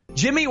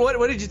 Jimmy,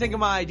 what did you think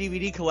of my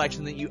DVD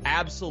collection that you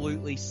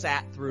absolutely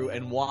sat through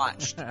and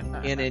watched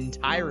in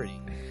entirety?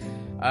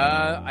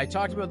 I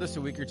talked about this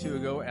a week or two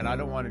ago, and I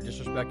don't want to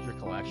disrespect your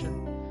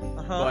collection,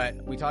 but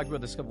we talked about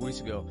this a couple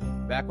weeks ago.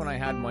 Back when I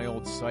had my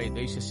old site,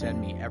 they used to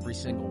send me every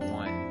single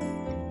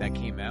one that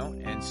came out,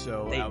 and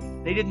so...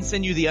 They didn't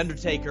send you The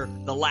Undertaker,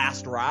 The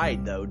Last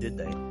Ride, though, did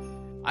they?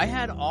 I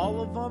had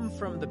all of them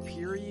from the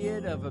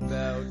period of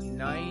about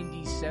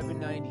 97,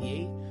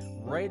 98,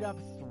 right up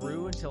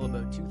through until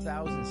about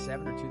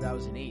 2007 or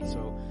 2008.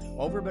 So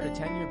over about a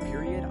 10-year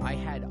period, I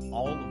had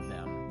all of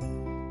them.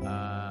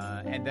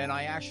 And then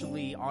I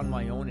actually, on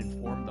my own,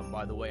 informed them.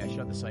 By the way, I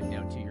shut the site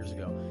down 2 years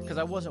ago because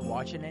I wasn't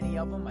watching any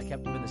of them. I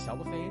kept them in the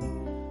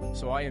cellophane.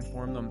 So I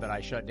informed them that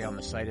I shut down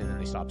the site, and then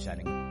they stopped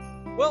sending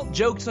them. Well,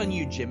 joke's on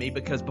you, Jimmy,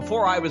 because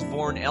before I was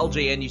born,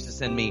 LJN used to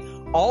send me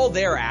all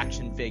their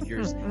action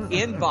figures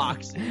in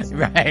boxes,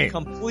 right?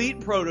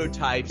 Complete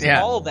prototypes,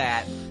 all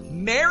that.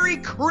 Merry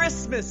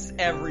Christmas,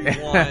 everyone.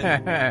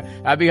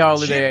 Happy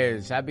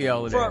holidays. Happy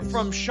holidays.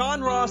 From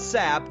Sean Ross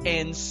Sapp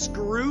and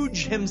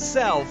Scrooge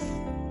himself,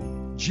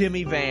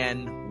 Jimmy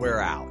Van, we're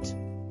out.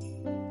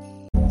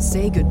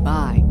 Say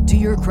goodbye to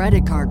your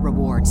credit card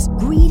rewards.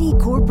 Greedy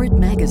corporate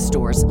mega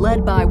stores,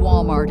 led by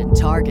Walmart and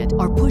Target,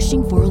 are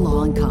pushing for a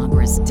law in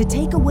Congress to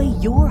take away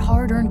your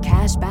hard-earned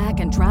cash back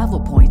and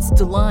travel points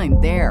to line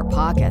their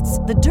pockets.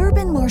 The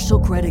Durbin-Marshall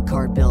credit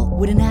card bill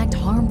would enact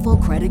harmful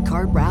credit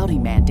card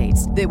routing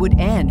mandates that would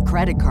end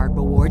credit card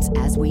rewards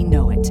as we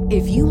know it.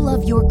 If you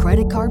love your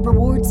credit card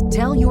rewards,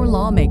 tell your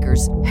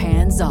lawmakers,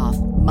 hands off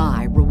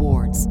my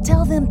rewards.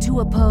 Tell them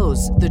to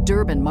oppose the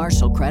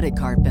Durbin-Marshall credit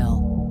card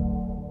bill.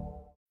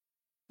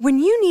 When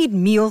you need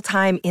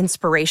mealtime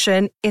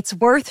inspiration, it's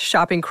worth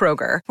shopping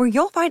Kroger, where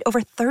you'll find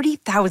over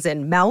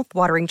 30,000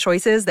 mouth-watering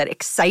choices that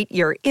excite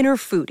your inner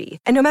foodie.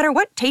 And no matter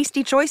what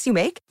tasty choice you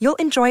make, you'll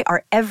enjoy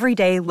our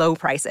everyday low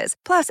prices,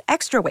 plus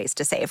extra ways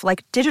to save,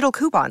 like digital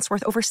coupons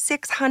worth over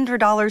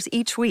 $600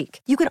 each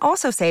week. You can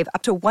also save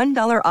up to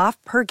 $1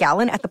 off per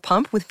gallon at the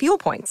pump with fuel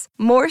points.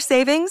 More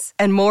savings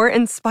and more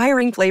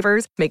inspiring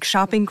flavors make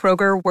shopping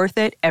Kroger worth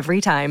it every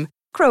time.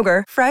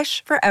 Kroger,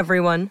 fresh for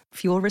everyone.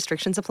 Fuel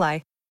restrictions apply.